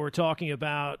ago we were talking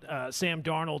about Sam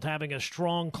Darnold having a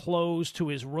strong close to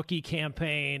his rookie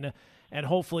campaign, and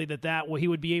hopefully he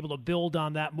would be able to build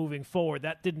on that moving forward.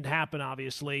 That didn't happen,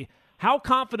 obviously. How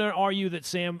confident are you that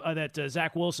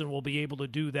Zach Wilson will be able to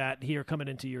do that here coming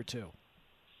into year 2?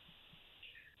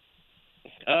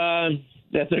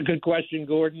 That's a good question,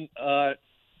 Gordon.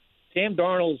 Sam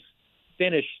Darnold's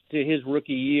finish to his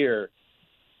rookie year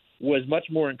was much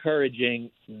more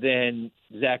encouraging than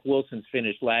Zach Wilson's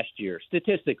finish last year,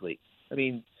 statistically. I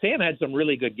mean, Sam had some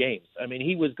really good games. I mean,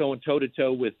 he was going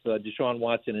toe-to-toe with Deshaun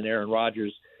Watson and Aaron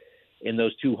Rodgers in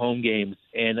those 2 home games,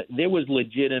 and there was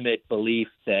legitimate belief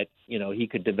that, he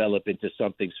could develop into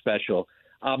something special.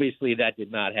 Obviously, that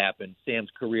did not happen.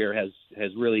 Sam's career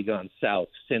has really gone south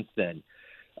since then.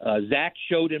 Zach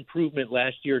showed improvement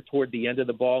last year toward the end of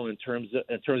the ball in terms of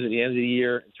the end of the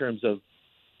year, in terms of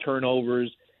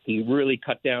turnovers. He really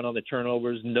cut down on the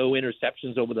turnovers, no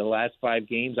interceptions over the last 5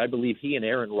 games. I believe he and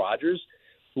Aaron Rodgers,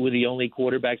 who were the only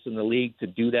quarterbacks in the league to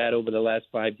do that over the last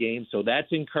 5 games. So that's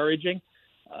encouraging.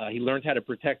 He learned how to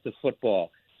protect the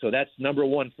football. So that's number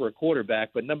 1 for a quarterback.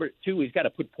 But number 2, he's got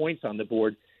to put points on the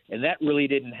board. And that really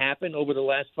didn't happen over the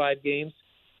last 5 games.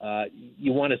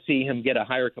 You want to see him get a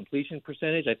higher completion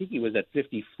percentage. I think he was at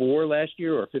 54 last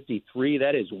year or 53.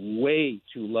 That is way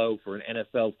too low for an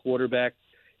NFL quarterback.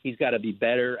 He's got to be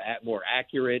better, more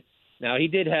accurate. Now, he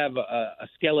did have a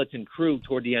skeleton crew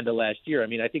toward the end of last year. I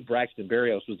mean, I think Braxton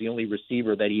Berrios was the only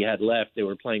receiver that he had left. They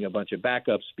were playing a bunch of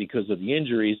backups because of the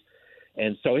injuries.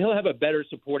 And so he'll have a better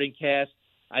supporting cast.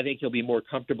 I think he'll be more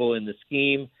comfortable in the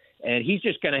scheme. And he's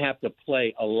just going to have to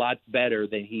play a lot better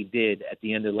than he did at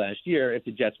the end of last year if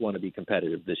the Jets want to be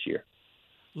competitive this year.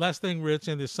 Last thing, Rich,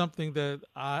 and it's something that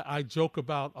I joke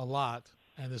about a lot,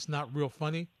 and it's not real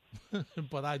funny,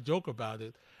 but I joke about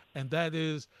it, and that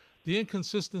is the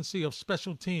inconsistency of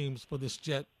special teams for this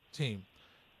Jet team.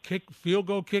 Field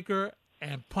goal kicker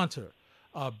and punter.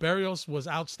 Berrios was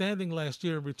outstanding last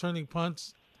year in returning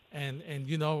punts and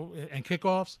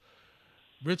kickoffs.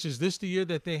 Rich, is this the year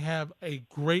that they have a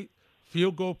great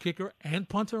field goal kicker and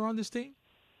punter on this team?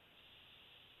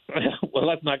 Well,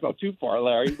 let's not go too far,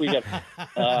 Larry. We got.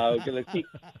 I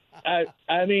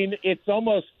mean, it's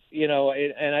almost, and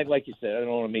I, like you said, I don't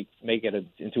want to make it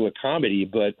into a comedy,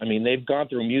 but I mean, they've gone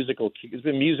through it's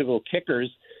been musical kickers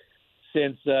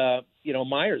since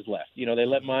Myers left. They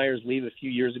let Myers leave a few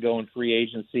years ago in free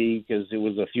agency because it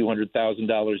was a few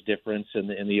 $100,000 difference in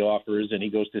the offers, and he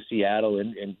goes to Seattle,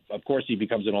 and of course he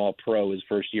becomes an All-Pro his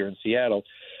first year in Seattle.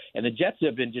 And the Jets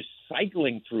have been just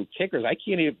cycling through kickers.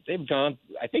 They've gone,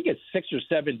 I think it's 6 or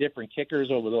 7 different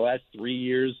kickers over the last 3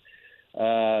 years.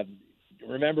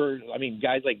 Remember, I mean,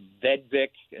 guys like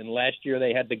Vedvik, and last year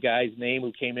they had the guy's name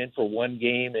who came in for 1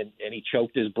 game and he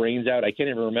choked his brains out. I can't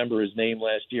even remember his name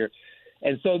last year.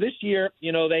 And so this year,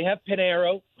 they have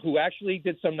Pinheiro, who actually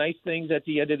did some nice things at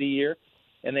the end of the year,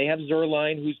 and they have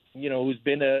Zerline, who's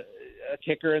been a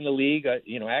kicker in the league,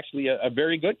 actually a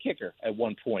very good kicker at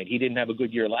one point. He didn't have a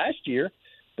good year last year,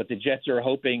 but the Jets are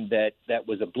hoping that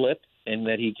was a blip and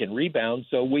that he can rebound.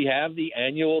 So we have the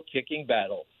annual kicking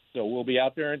battle. So we'll be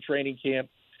out there in training camp,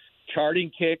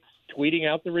 charting kicks, tweeting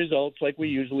out the results like we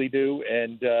usually do,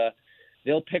 and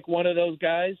they'll pick one of those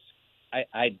guys.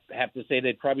 I'd have to say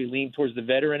they'd probably lean towards the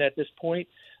veteran at this point,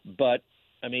 but,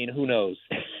 I mean, who knows?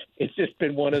 It's just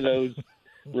been one of those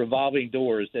revolving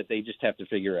doors that they just have to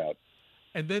figure out.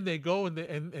 And then they go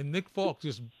and Nick Falk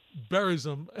just buries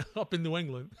them up in New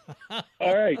England.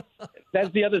 All right.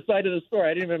 That's the other side of the story.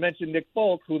 I didn't even mention Nick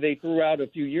Falk, who they threw out a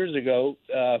few years ago,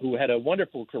 who had a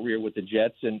wonderful career with the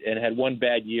Jets and had one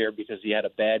bad year because he had I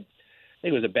think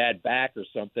it was a bad back or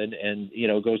something, and,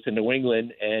 goes to New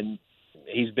England, and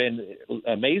he's been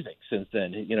amazing since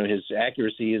then. His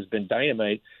accuracy has been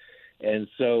dynamite. And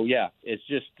so, yeah, it's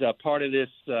just part of this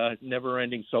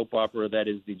never-ending soap opera that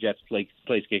is the Jets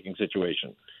place-kicking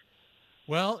situation.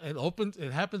 Well,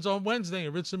 it happens on Wednesday,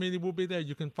 and Rich Cimini will be there.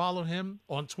 You can follow him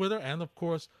on Twitter and, of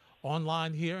course,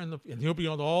 online here, and he'll be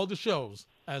on all the shows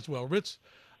as well. Rich,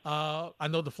 I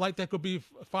know the flight deck will be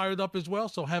fired up as well,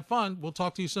 so have fun. We'll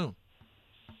talk to you soon.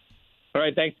 All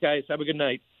right, thanks, guys. Have a good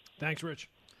night. Thanks,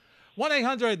 Rich.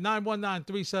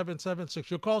 1-800-919-3776.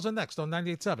 Your calls are next on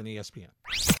 98.7 ESPN.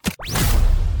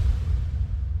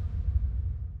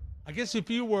 I guess if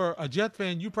you were a Jet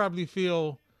fan, you probably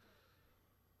feel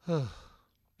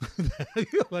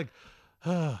like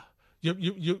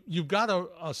you've got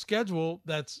a schedule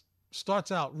that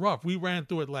starts out rough. We ran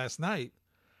through it last night,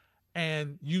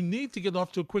 and you need to get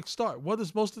off to a quick start. What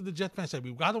does most of the Jet fans say?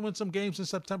 We've got to win some games in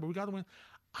September. We got to win.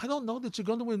 I don't know that you're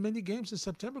going to win many games in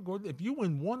September, Gordon. If you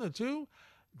win one or two,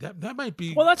 that might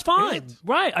be well. That's fine,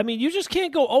 right? I mean, you just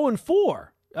can't go 0-4.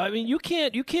 I mean, you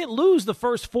can't lose the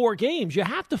first 4 games. You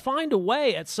have to find a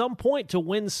way at some point to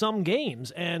win some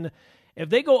games. And if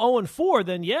they go 0-4,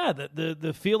 then yeah,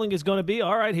 the feeling is going to be,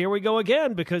 all right, here we go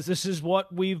again, because this is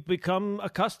what we've become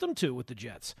accustomed to with the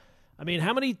Jets. I mean,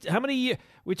 how many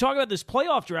we talk about this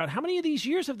playoff drought? How many of these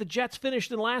years have the Jets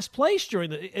finished in last place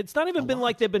during it's not even been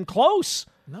like they've been close.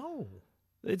 No.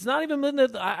 It's not even been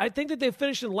that. I think that they've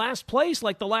finished in last place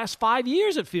like the last 5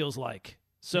 years, it feels like.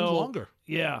 So longer.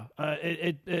 Yeah.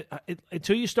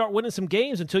 Until you start winning some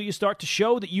games, until you start to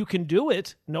show that you can do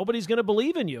it, nobody's going to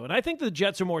believe in you. And I think the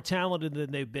Jets are more talented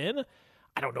than they've been.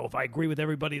 I don't know if I agree with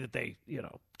everybody that they,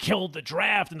 killed the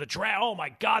draft and oh my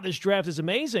God, this draft is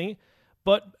amazing.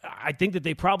 But I think that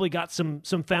they probably got some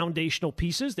foundational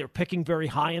pieces. They're picking very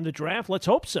high in the draft. Let's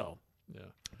hope so. Yeah.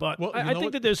 But I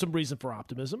think that there's some reason for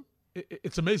optimism.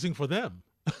 It's amazing for them.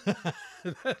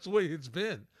 That's the way it's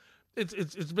been.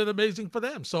 It's been amazing for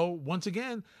them. So once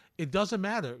again, it doesn't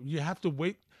matter. You have to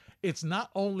wait. It's not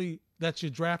only that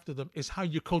you drafted them, it's how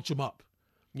you coach them up.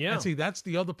 Yeah. And see, that's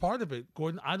the other part of it,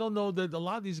 Gordon. I don't know that a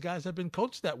lot of these guys have been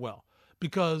coached that well,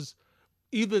 because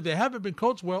either they haven't been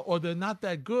coached well or they're not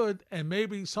that good, and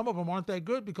maybe some of them aren't that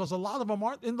good because a lot of them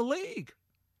aren't in the league.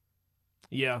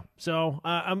 Yeah, so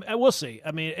we'll see.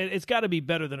 I mean, it's got to be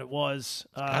better than it was.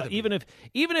 Even if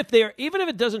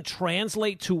it doesn't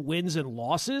translate to wins and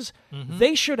losses,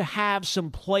 they should have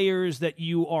some players that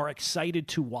you are excited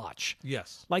to watch.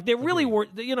 Yes, like they really were.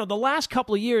 The last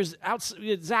couple of years,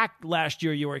 Zach last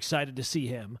year, you were excited to see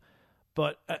him,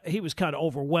 but he was kind of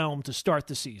overwhelmed to start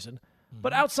the season.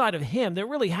 But outside of him, there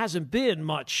really hasn't been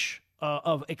much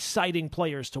of exciting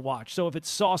players to watch. So if it's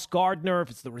Sauce Gardner, if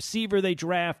it's the receiver they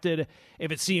drafted,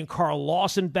 if it's seeing Carl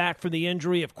Lawson back from the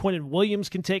injury, if Quinnen Williams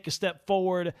can take a step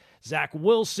forward, Zach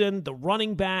Wilson, the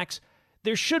running backs,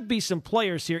 there should be some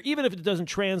players here, even if it doesn't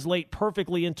translate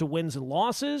perfectly into wins and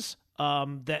losses,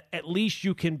 that at least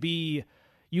you want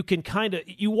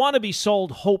to be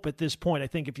sold hope at this point, I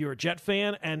think, if you're a Jet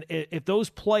fan. And if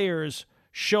those players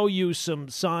show you some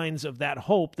signs of that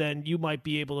hope, then you might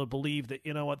be able to believe that,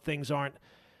 things aren't,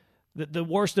 the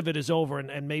worst of it is over,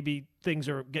 and maybe things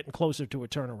are getting closer to a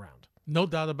turnaround. No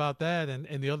doubt about that.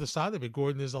 And the other side of it,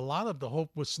 Gordon, is a lot of the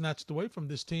hope was snatched away from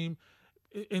this team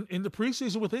in the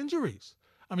preseason with injuries.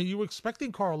 I mean, you were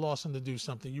expecting Carl Lawson to do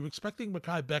something. You were expecting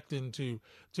Mekhi Becton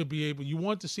to be able. You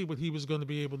wanted to see what he was going to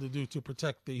be able to do to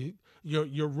protect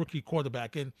your rookie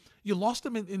quarterback, and you lost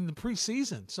him in the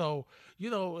preseason. So,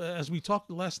 as we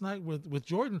talked last night with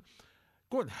Jordan,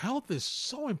 Gordon, health is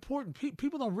so important.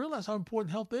 People don't realize how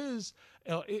important health is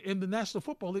in the National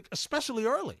Football League, especially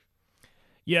early.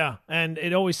 Yeah, and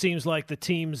it always seems like the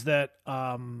teams that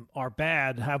are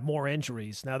bad have more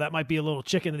injuries. Now, that might be a little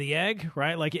chicken and the egg,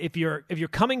 right? Like if you're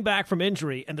coming back from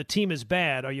injury and the team is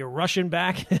bad, are you rushing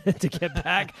back to get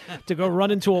back to go run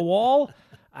into a wall?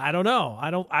 I don't know.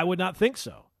 I would not think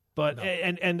so. But no.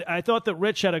 And I thought that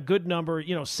Rich had a good number,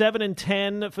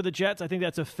 7-10 for the Jets. I think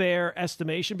that's a fair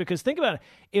estimation because think about it.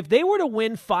 If they were to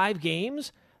win 5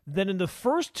 games, then in the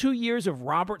first 2 years of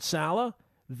Robert Saleh,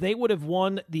 they would have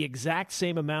won the exact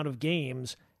same amount of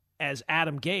games as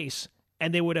Adam Gase,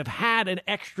 and they would have had an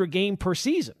extra game per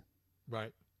season.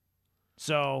 Right.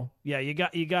 So, yeah, you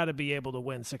got to be able to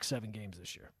win 6-7 games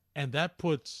this year. And that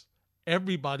puts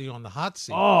everybody on the hot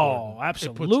seat. Oh,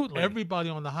 absolutely. It puts everybody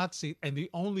on the hot seat. And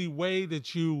the only way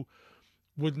that you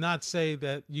would not say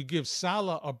that you give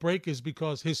Saleh a break is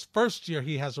because his first year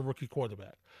he has a rookie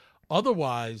quarterback.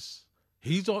 Otherwise,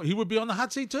 he would be on the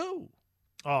hot seat too.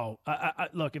 Oh,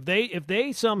 look, if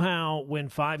they somehow win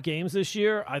 5 games this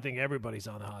year, I think everybody's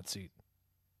on the hot seat.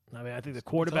 I mean, I think the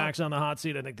quarterback's on the hot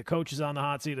seat. I think the coach is on the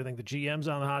hot seat. I think the GM's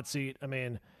on the hot seat. I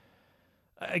mean,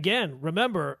 again,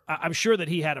 remember, I'm sure that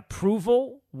he had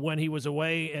approval when he was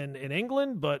away in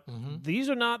England, but these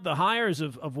are not the hires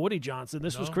of Woody Johnson.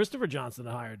 This was Christopher Johnson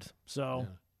that hired. So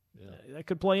that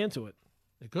could play into it.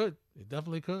 It could. It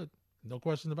definitely could. No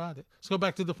question about it. Let's go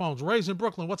back to the phones. Ray's in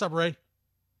Brooklyn. What's up, Ray?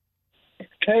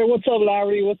 Hey, what's up,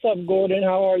 Larry? What's up, Gordon?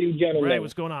 How are you, gentlemen? Ray,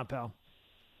 what's going on, pal?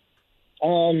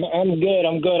 I'm good.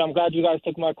 I'm glad you guys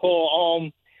took my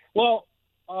call.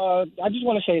 I just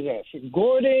want to say this.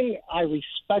 Gordon, I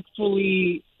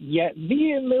respectfully yet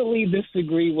vehemently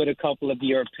disagree with a couple of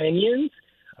your opinions.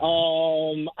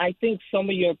 I think some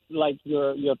of your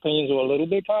opinions are a little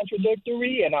bit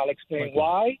contradictory, and I'll explain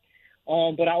why.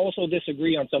 But I also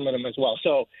disagree on some of them as well.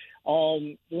 So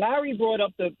Larry brought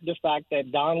up the fact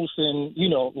that Donaldson,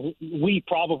 we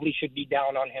probably should be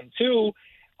down on him too.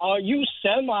 You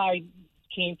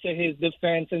came to his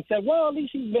defense and said, well, at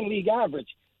least he's been league average.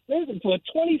 Listen, for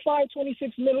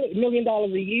 $26 million a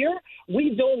year,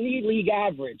 we don't need league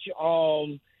average.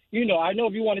 I know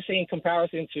if you want to say in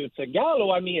comparison to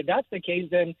Gallo, I mean, if that's the case,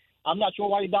 then I'm not sure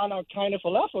why you're down on kind of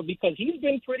Falefa because he's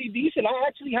been pretty decent. I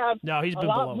actually have he's been a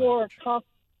lot more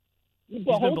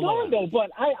But hold on, though.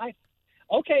 But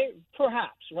okay,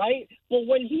 perhaps, right? But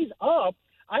when he's up,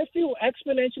 I feel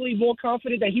exponentially more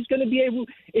confident that he's going to be able,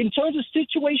 in terms of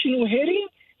situational hitting,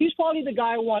 he's probably the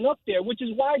guy I want up there, which is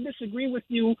why I disagree with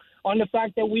you on the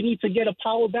fact that we need to get a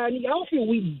power bat in the outfield.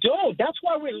 We don't. That's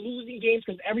why we're losing games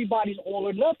because everybone's all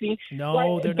or nothing.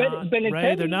 No, they're not.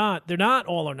 Ray, they're not. They're not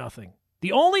all or nothing.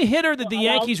 The only hitter that the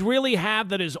Yankees really have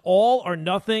that is all or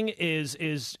nothing is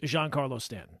Giancarlo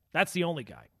Stanton. That's the only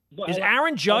guy. Is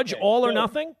Aaron Judge all or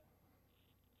nothing?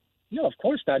 No, of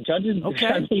course not. Judge is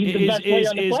okay. He's the best player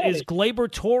on the planet. Is Gleyber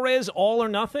Torres all or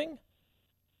nothing?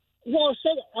 Well, so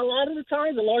a lot of the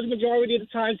times, a large majority of the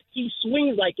times, he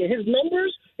swings like it. His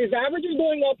numbers, his average is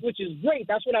going up, which is great.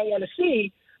 That's what I want to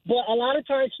see. But a lot of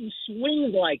times he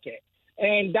swings like it.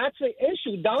 And that's the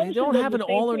issue. They don't have an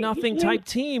all-or-nothing type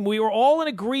team. We were all in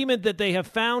agreement that they have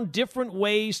found different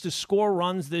ways to score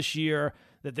runs this year,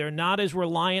 that they're not as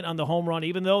reliant on the home run,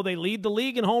 even though they lead the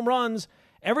league in home runs.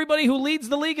 Everybody who leads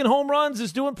the league in home runs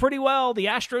is doing pretty well. The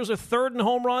Astros are third in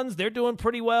home runs. They're doing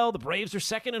pretty well. The Braves are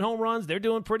second in home runs. They're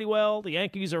doing pretty well. The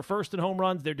Yankees are first in home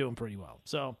runs. They're doing pretty well.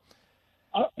 So,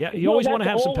 you always want to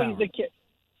have some power.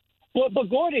 But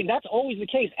Gordon, that's always the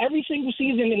case. Every single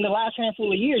season in the last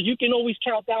handful of years, you can always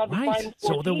count down the final 14.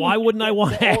 So then why wouldn't I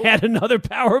want to add another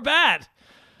power bat?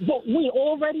 But we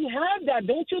already have that.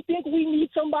 Don't you think we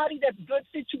need somebody that's good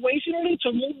situationally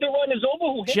to move the runners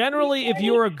over? Generally, if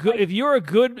you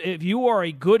are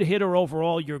a good hitter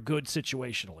overall, you're good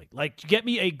situationally. Like, get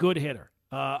me a good hitter.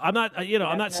 I'm not,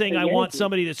 I'm not saying I want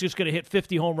somebody that's just going to hit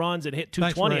 50 home runs and hit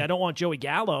 220. I don't want Joey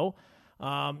Gallo.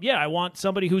 I want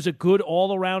somebody who's a good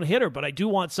all-around hitter, but I do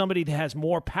want somebody that has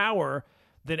more power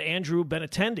than Andrew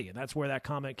Benintendi, and that's where that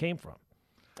comment came from.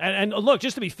 And look,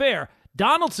 just to be fair,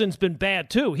 Donaldson's been bad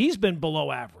too. He's been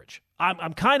below average.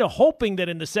 I'm kind of hoping that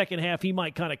in the second half he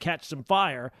might kind of catch some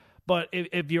fire. But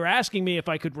if you're asking me if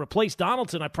I could replace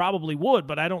Donaldson, I probably would,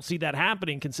 but I don't see that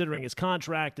happening considering his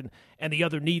contract and the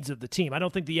other needs of the team. I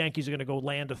don't think the Yankees are going to go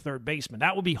land a third baseman.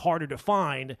 That would be harder to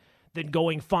find than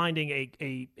finding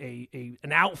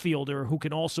an outfielder who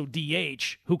can also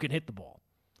DH, who can hit the ball.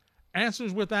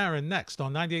 Answers with Aaron next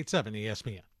on 98.7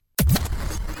 ESPN.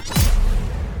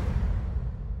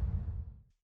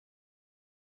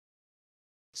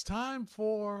 It's time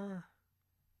for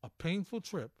a painful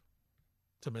trip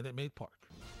to Minute Maid Park.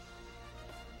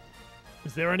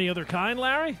 Is there any other kind,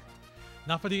 Larry?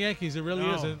 Not for the Yankees. It really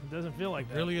isn't. It doesn't feel like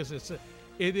that. It really isn't.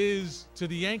 It is to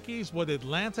the Yankees what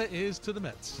Atlanta is to the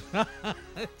Mets.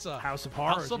 It's a house of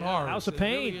horrors. House of horrors. House of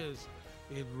pain.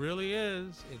 It really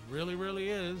is. It really, really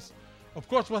is. Of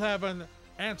course, we'll have an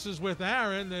Answers with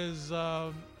Aaron.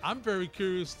 I'm very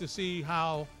curious to see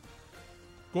how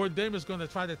Gordon Damer's going to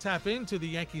try to tap into the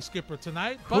Yankee skipper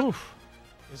tonight, but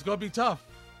it's going to be tough.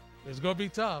 It's going to be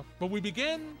tough. But we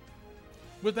begin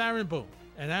with Aaron Boone.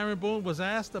 And Aaron Boone was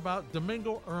asked about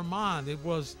Domingo Germán. It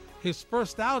was his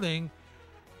first outing,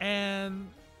 and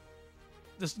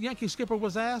the Yankee skipper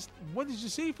was asked, what did you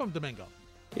see from Domingo?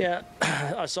 Yeah,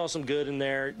 I saw some good in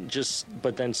there,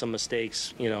 but then some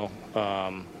mistakes. Didn't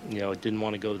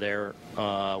want to go there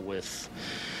with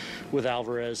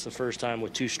Alvarez the first time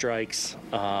with 2 strikes.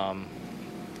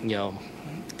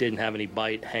 Didn't have any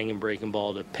bite, hanging breaking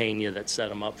ball to Pena that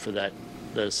set him up for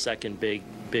the second big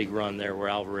run there where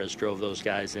Alvarez drove those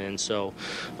guys in. So,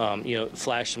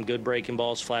 flashed some good breaking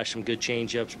balls, flashed some good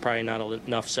changeups. Probably not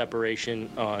enough separation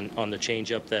on the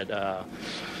changeup that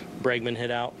Bregman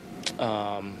hit out.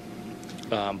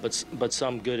 But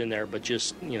some good in there. But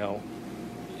just when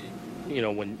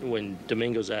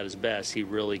Domingo's at his best, he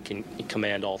really can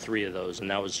command all 3 of those, and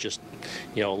that was just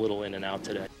a little in and out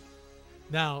today.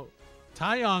 Now,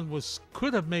 Taillon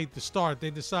could have made the start.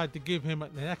 They decided to give him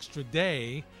an extra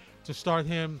day to start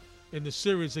him in the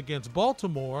series against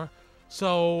Baltimore.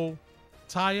 So,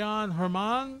 Taillon,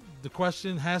 Germán, the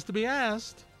question has to be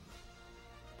asked.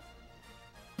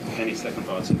 Any second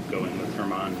thoughts of going with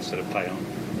Germán instead of Taillon?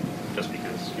 Just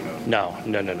because, No.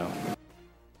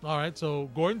 All right, so,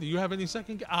 Gordon, do you have any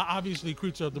second? Obviously,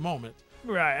 creature of the moment.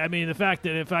 Right. I mean, the fact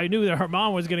that if I knew that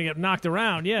Germán was going to get knocked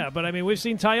around, yeah. But, I mean, we've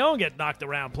seen Taillon get knocked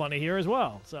around plenty here as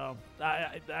well. So,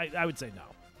 I would say no.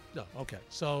 No, okay.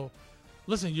 So,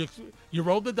 listen, you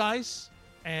rolled the dice,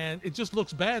 and it just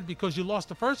looks bad because you lost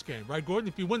the first game, right, Gordon?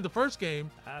 If you win the first game,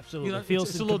 absolutely, it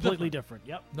feels it's a little completely different.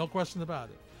 Yep. No question about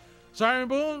it. So, Aaron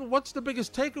Boone, what's the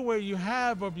biggest takeaway you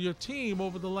have of your team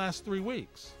over the last 3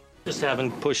 weeks? Just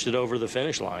haven't pushed it over the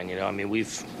finish line.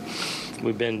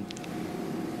 We've been,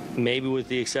 maybe with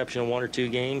the exception of 1 or 2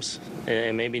 games,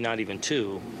 and maybe not even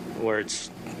 2, where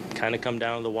it's kind of come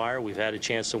down to the wire. We've had a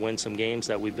chance to win some games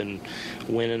that we've been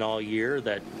winning all year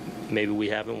that maybe we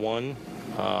haven't won.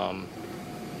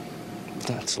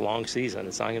 It's a long season.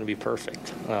 It's not going to be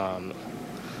perfect. I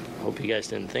hope you guys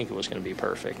didn't think it was going to be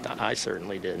perfect. I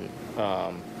certainly didn't.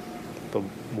 But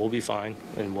we'll be fine,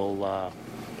 and we'll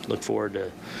look forward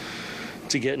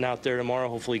to getting out there tomorrow,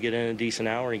 hopefully get in a decent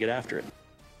hour and get after it.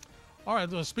 All right,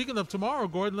 well, speaking of tomorrow,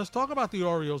 Gordon, let's talk about the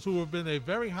Orioles, who have been a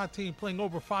very hot team playing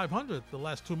over 500 the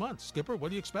last 2 months. Skipper, what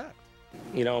do you expect?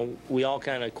 We all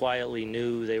kind of quietly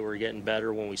knew they were getting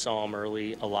better when we saw them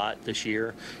early a lot this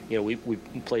year. We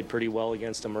played pretty well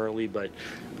against them early, but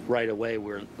right away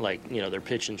we're like, their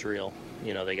pitching's real.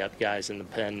 They got guys in the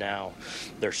pen now.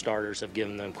 Their starters have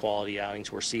given them quality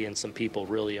outings. We're seeing some people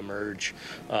really emerge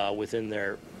within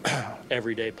their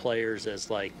everyday players as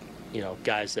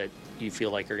guys that you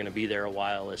feel like are going to be there a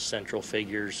while as central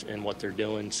figures in what they're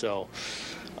doing. So,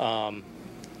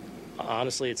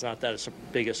 honestly, it's not that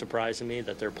big a surprise to me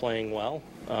that they're playing well,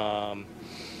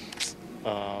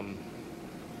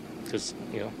 because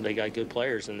they got good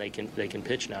players and they can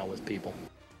pitch now with people.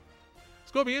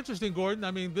 It's going to be interesting, Gordon.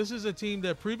 I mean, this is a team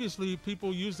that previously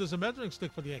people used as a measuring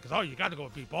stick for the Yankees. Oh, you got to go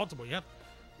beat Baltimore. It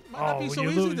might not be so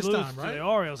easy this time, right? The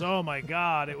Orioles. Oh my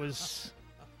God, it was.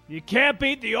 You can't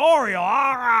beat the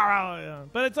Orioles.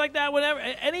 But it's like that whenever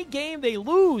any game they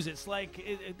lose. It's like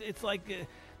it's like.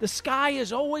 The sky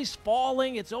is always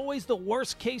falling. It's always the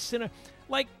worst case scenario.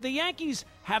 Like, the Yankees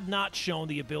have not shown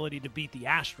the ability to beat the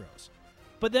Astros.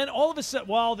 But then all of a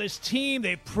sudden, this team,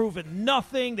 they've proven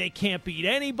nothing. They can't beat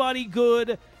anybody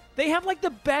good. They have, the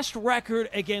best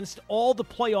record against all the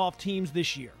playoff teams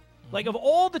this year. Like, of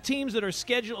all the teams that are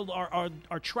scheduled,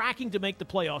 are tracking to make the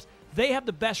playoffs, they have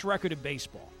the best record in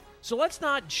baseball. So let's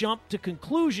not jump to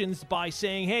conclusions by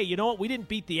saying, hey, you know what? We didn't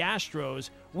beat the Astros.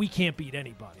 We can't beat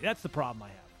anybody. That's the problem I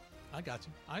have. I got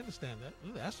you. I understand that.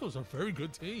 The Astros are a very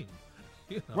good team.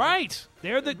 Right.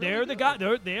 They're the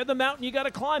mountain you got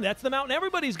to climb. That's the mountain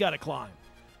everybody's got to climb.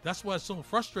 That's why it's so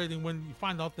frustrating when you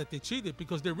find out that they cheated,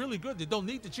 because they're really good. They don't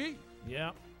need to cheat.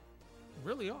 Yeah. They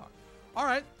really are. All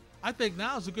right. I think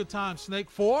now is a good time, Snake,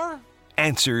 for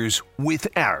Answers with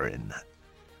Aaron. All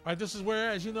right. This is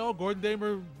where, as you know, Gordon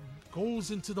Damer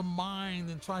goes into the mind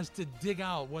and tries to dig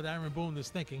out what Aaron Boone is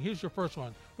thinking. Here's your first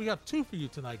one. We have 2 for you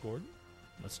tonight, Gordon.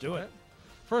 Let's do it.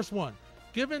 First one.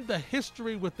 Given the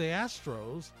history with the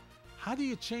Astros, how do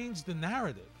you change the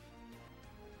narrative?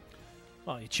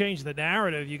 Well, you change the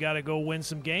narrative, you got to go win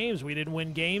some games. We didn't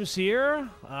win games here,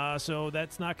 so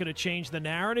that's not going to change the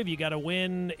narrative. You got to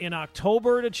win in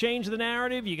October to change the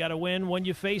narrative. You got to win when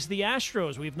you face the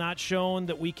Astros. We've not shown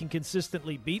that we can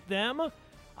consistently beat them.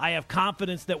 I have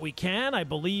confidence that we can. I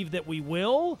believe that we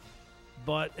will.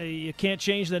 But you can't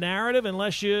change the narrative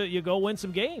unless you go win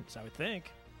some games, I would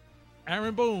think.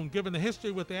 Aaron Boone, given the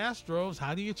history with the Astros,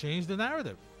 how do you change the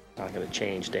narrative? Not going to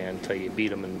change, Dan, until you beat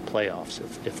them in playoffs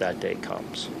if that day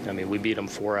comes. I mean, we beat them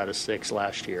 4 out of 6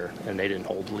 last year, and they didn't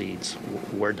hold leads.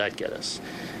 Where'd that get us?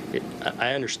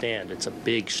 I understand it's a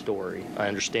big story. I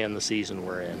understand the season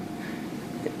we're in.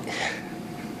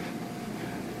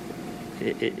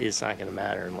 It's not going to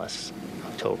matter unless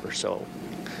October. So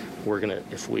we're going to,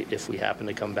 if we happen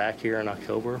to come back here in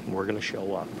October, we're going to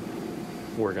show up.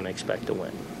 We're going to expect to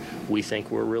win. We think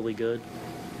we're really good.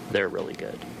 They're really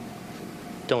good.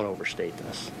 Don't overstate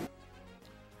this.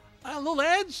 A little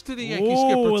edge to the Yankee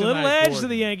skipper tonight. A little edge Gordon. to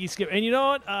the Yankee skipper. And you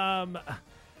know what?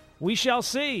 We shall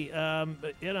see.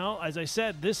 As I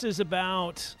said, this is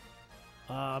about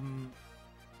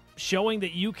showing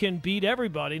that you can beat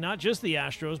everybody, not just the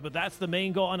Astros, but that's the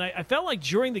main goal. And I felt like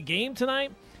during the game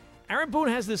tonight, Aaron Boone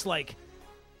has this,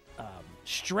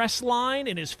 stress line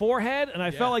in his forehead, and I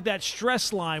felt like that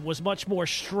stress line was much more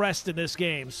stressed in this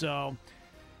game. So...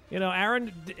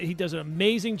 Aaron, he does an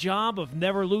amazing job of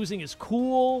never losing his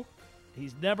cool. He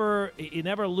never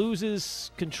loses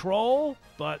control.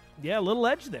 But a little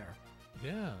edge there.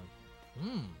 Yeah,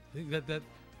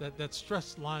 that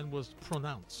stress line was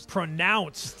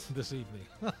pronounced this evening.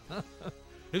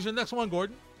 Here's your next one,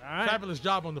 Gordon. All right. Fabulous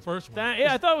job on the first one.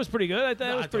 I thought it was pretty good. I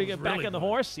thought it was pretty good. Really Back on the good.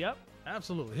 horse. Yep.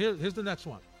 Absolutely. Here's the next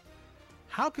one.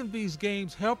 How can these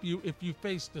games help you if you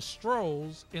face the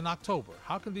Astros in October?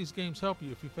 How can these games help you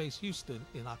if you face Houston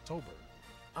in October?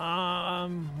 How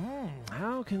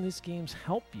can these games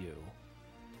help you?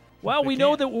 Well, we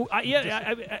know that.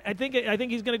 I think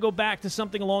he's going to go back to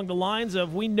something along the lines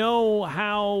of we know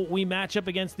how we match up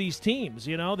against these teams.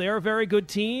 They're a very good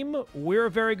team. We're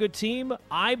a very good team.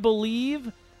 I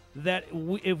believe that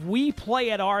if we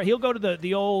play at he'll go to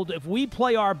the old. If we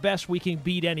play our best, we can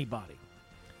beat anybody.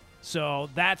 So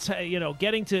that's,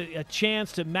 getting to a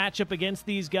chance to match up against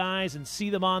these guys and see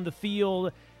them on the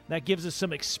field. That gives us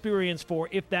some experience for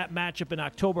if that matchup in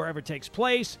October ever takes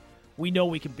place, we know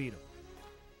we can beat them.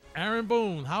 Aaron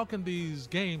Boone, how can these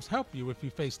games help you if you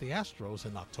face the Astros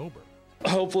in October?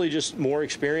 Hopefully just more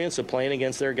experience of playing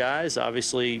against their guys.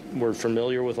 Obviously, we're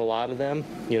familiar with a lot of them.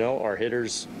 Our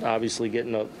hitters obviously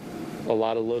getting a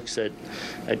lot of looks at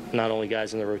not only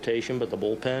guys in the rotation, but the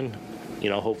bullpen.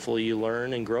 Hopefully you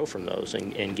learn and grow from those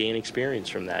and gain experience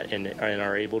from that and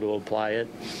are able to apply it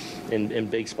in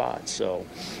big spots. So,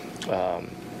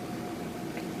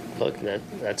 look,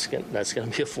 that's going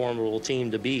to be a formidable team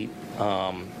to beat.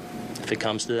 If it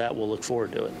comes to that, we'll look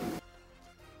forward to it.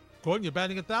 Gordon, you're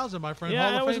batting 1,000, my friend. Yeah, Hall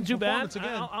of that wasn't Fame too bad.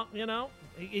 Again.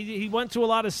 He went to a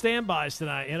lot of standbys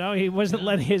tonight. He wasn't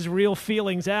letting his real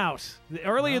feelings out.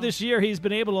 Earlier this year, he's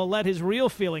been able to let his real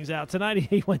feelings out. Tonight,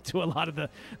 he went to a lot of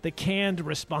the canned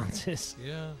responses.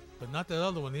 Yeah, but not that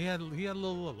other one. He had a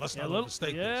little less than a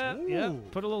mistake. Yeah.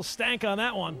 Put a little stank on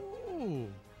that one. Ooh.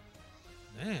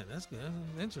 Man, that's good.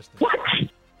 That's interesting. What?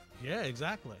 Yeah,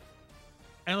 exactly.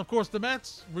 And, of course, the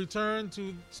Mets return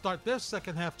to start their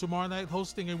second half tomorrow night,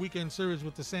 hosting a weekend series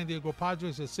with the San Diego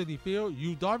Padres at Citi Field.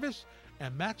 Yu Darvish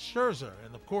and Max Scherzer.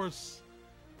 And, of course,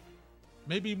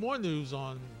 maybe more news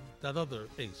on that other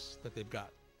ace that they've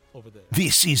got over there.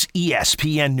 This is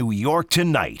ESPN New York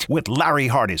Tonight with Larry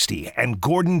Hardesty and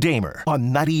Gordon Damer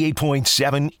on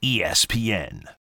 98.7 ESPN.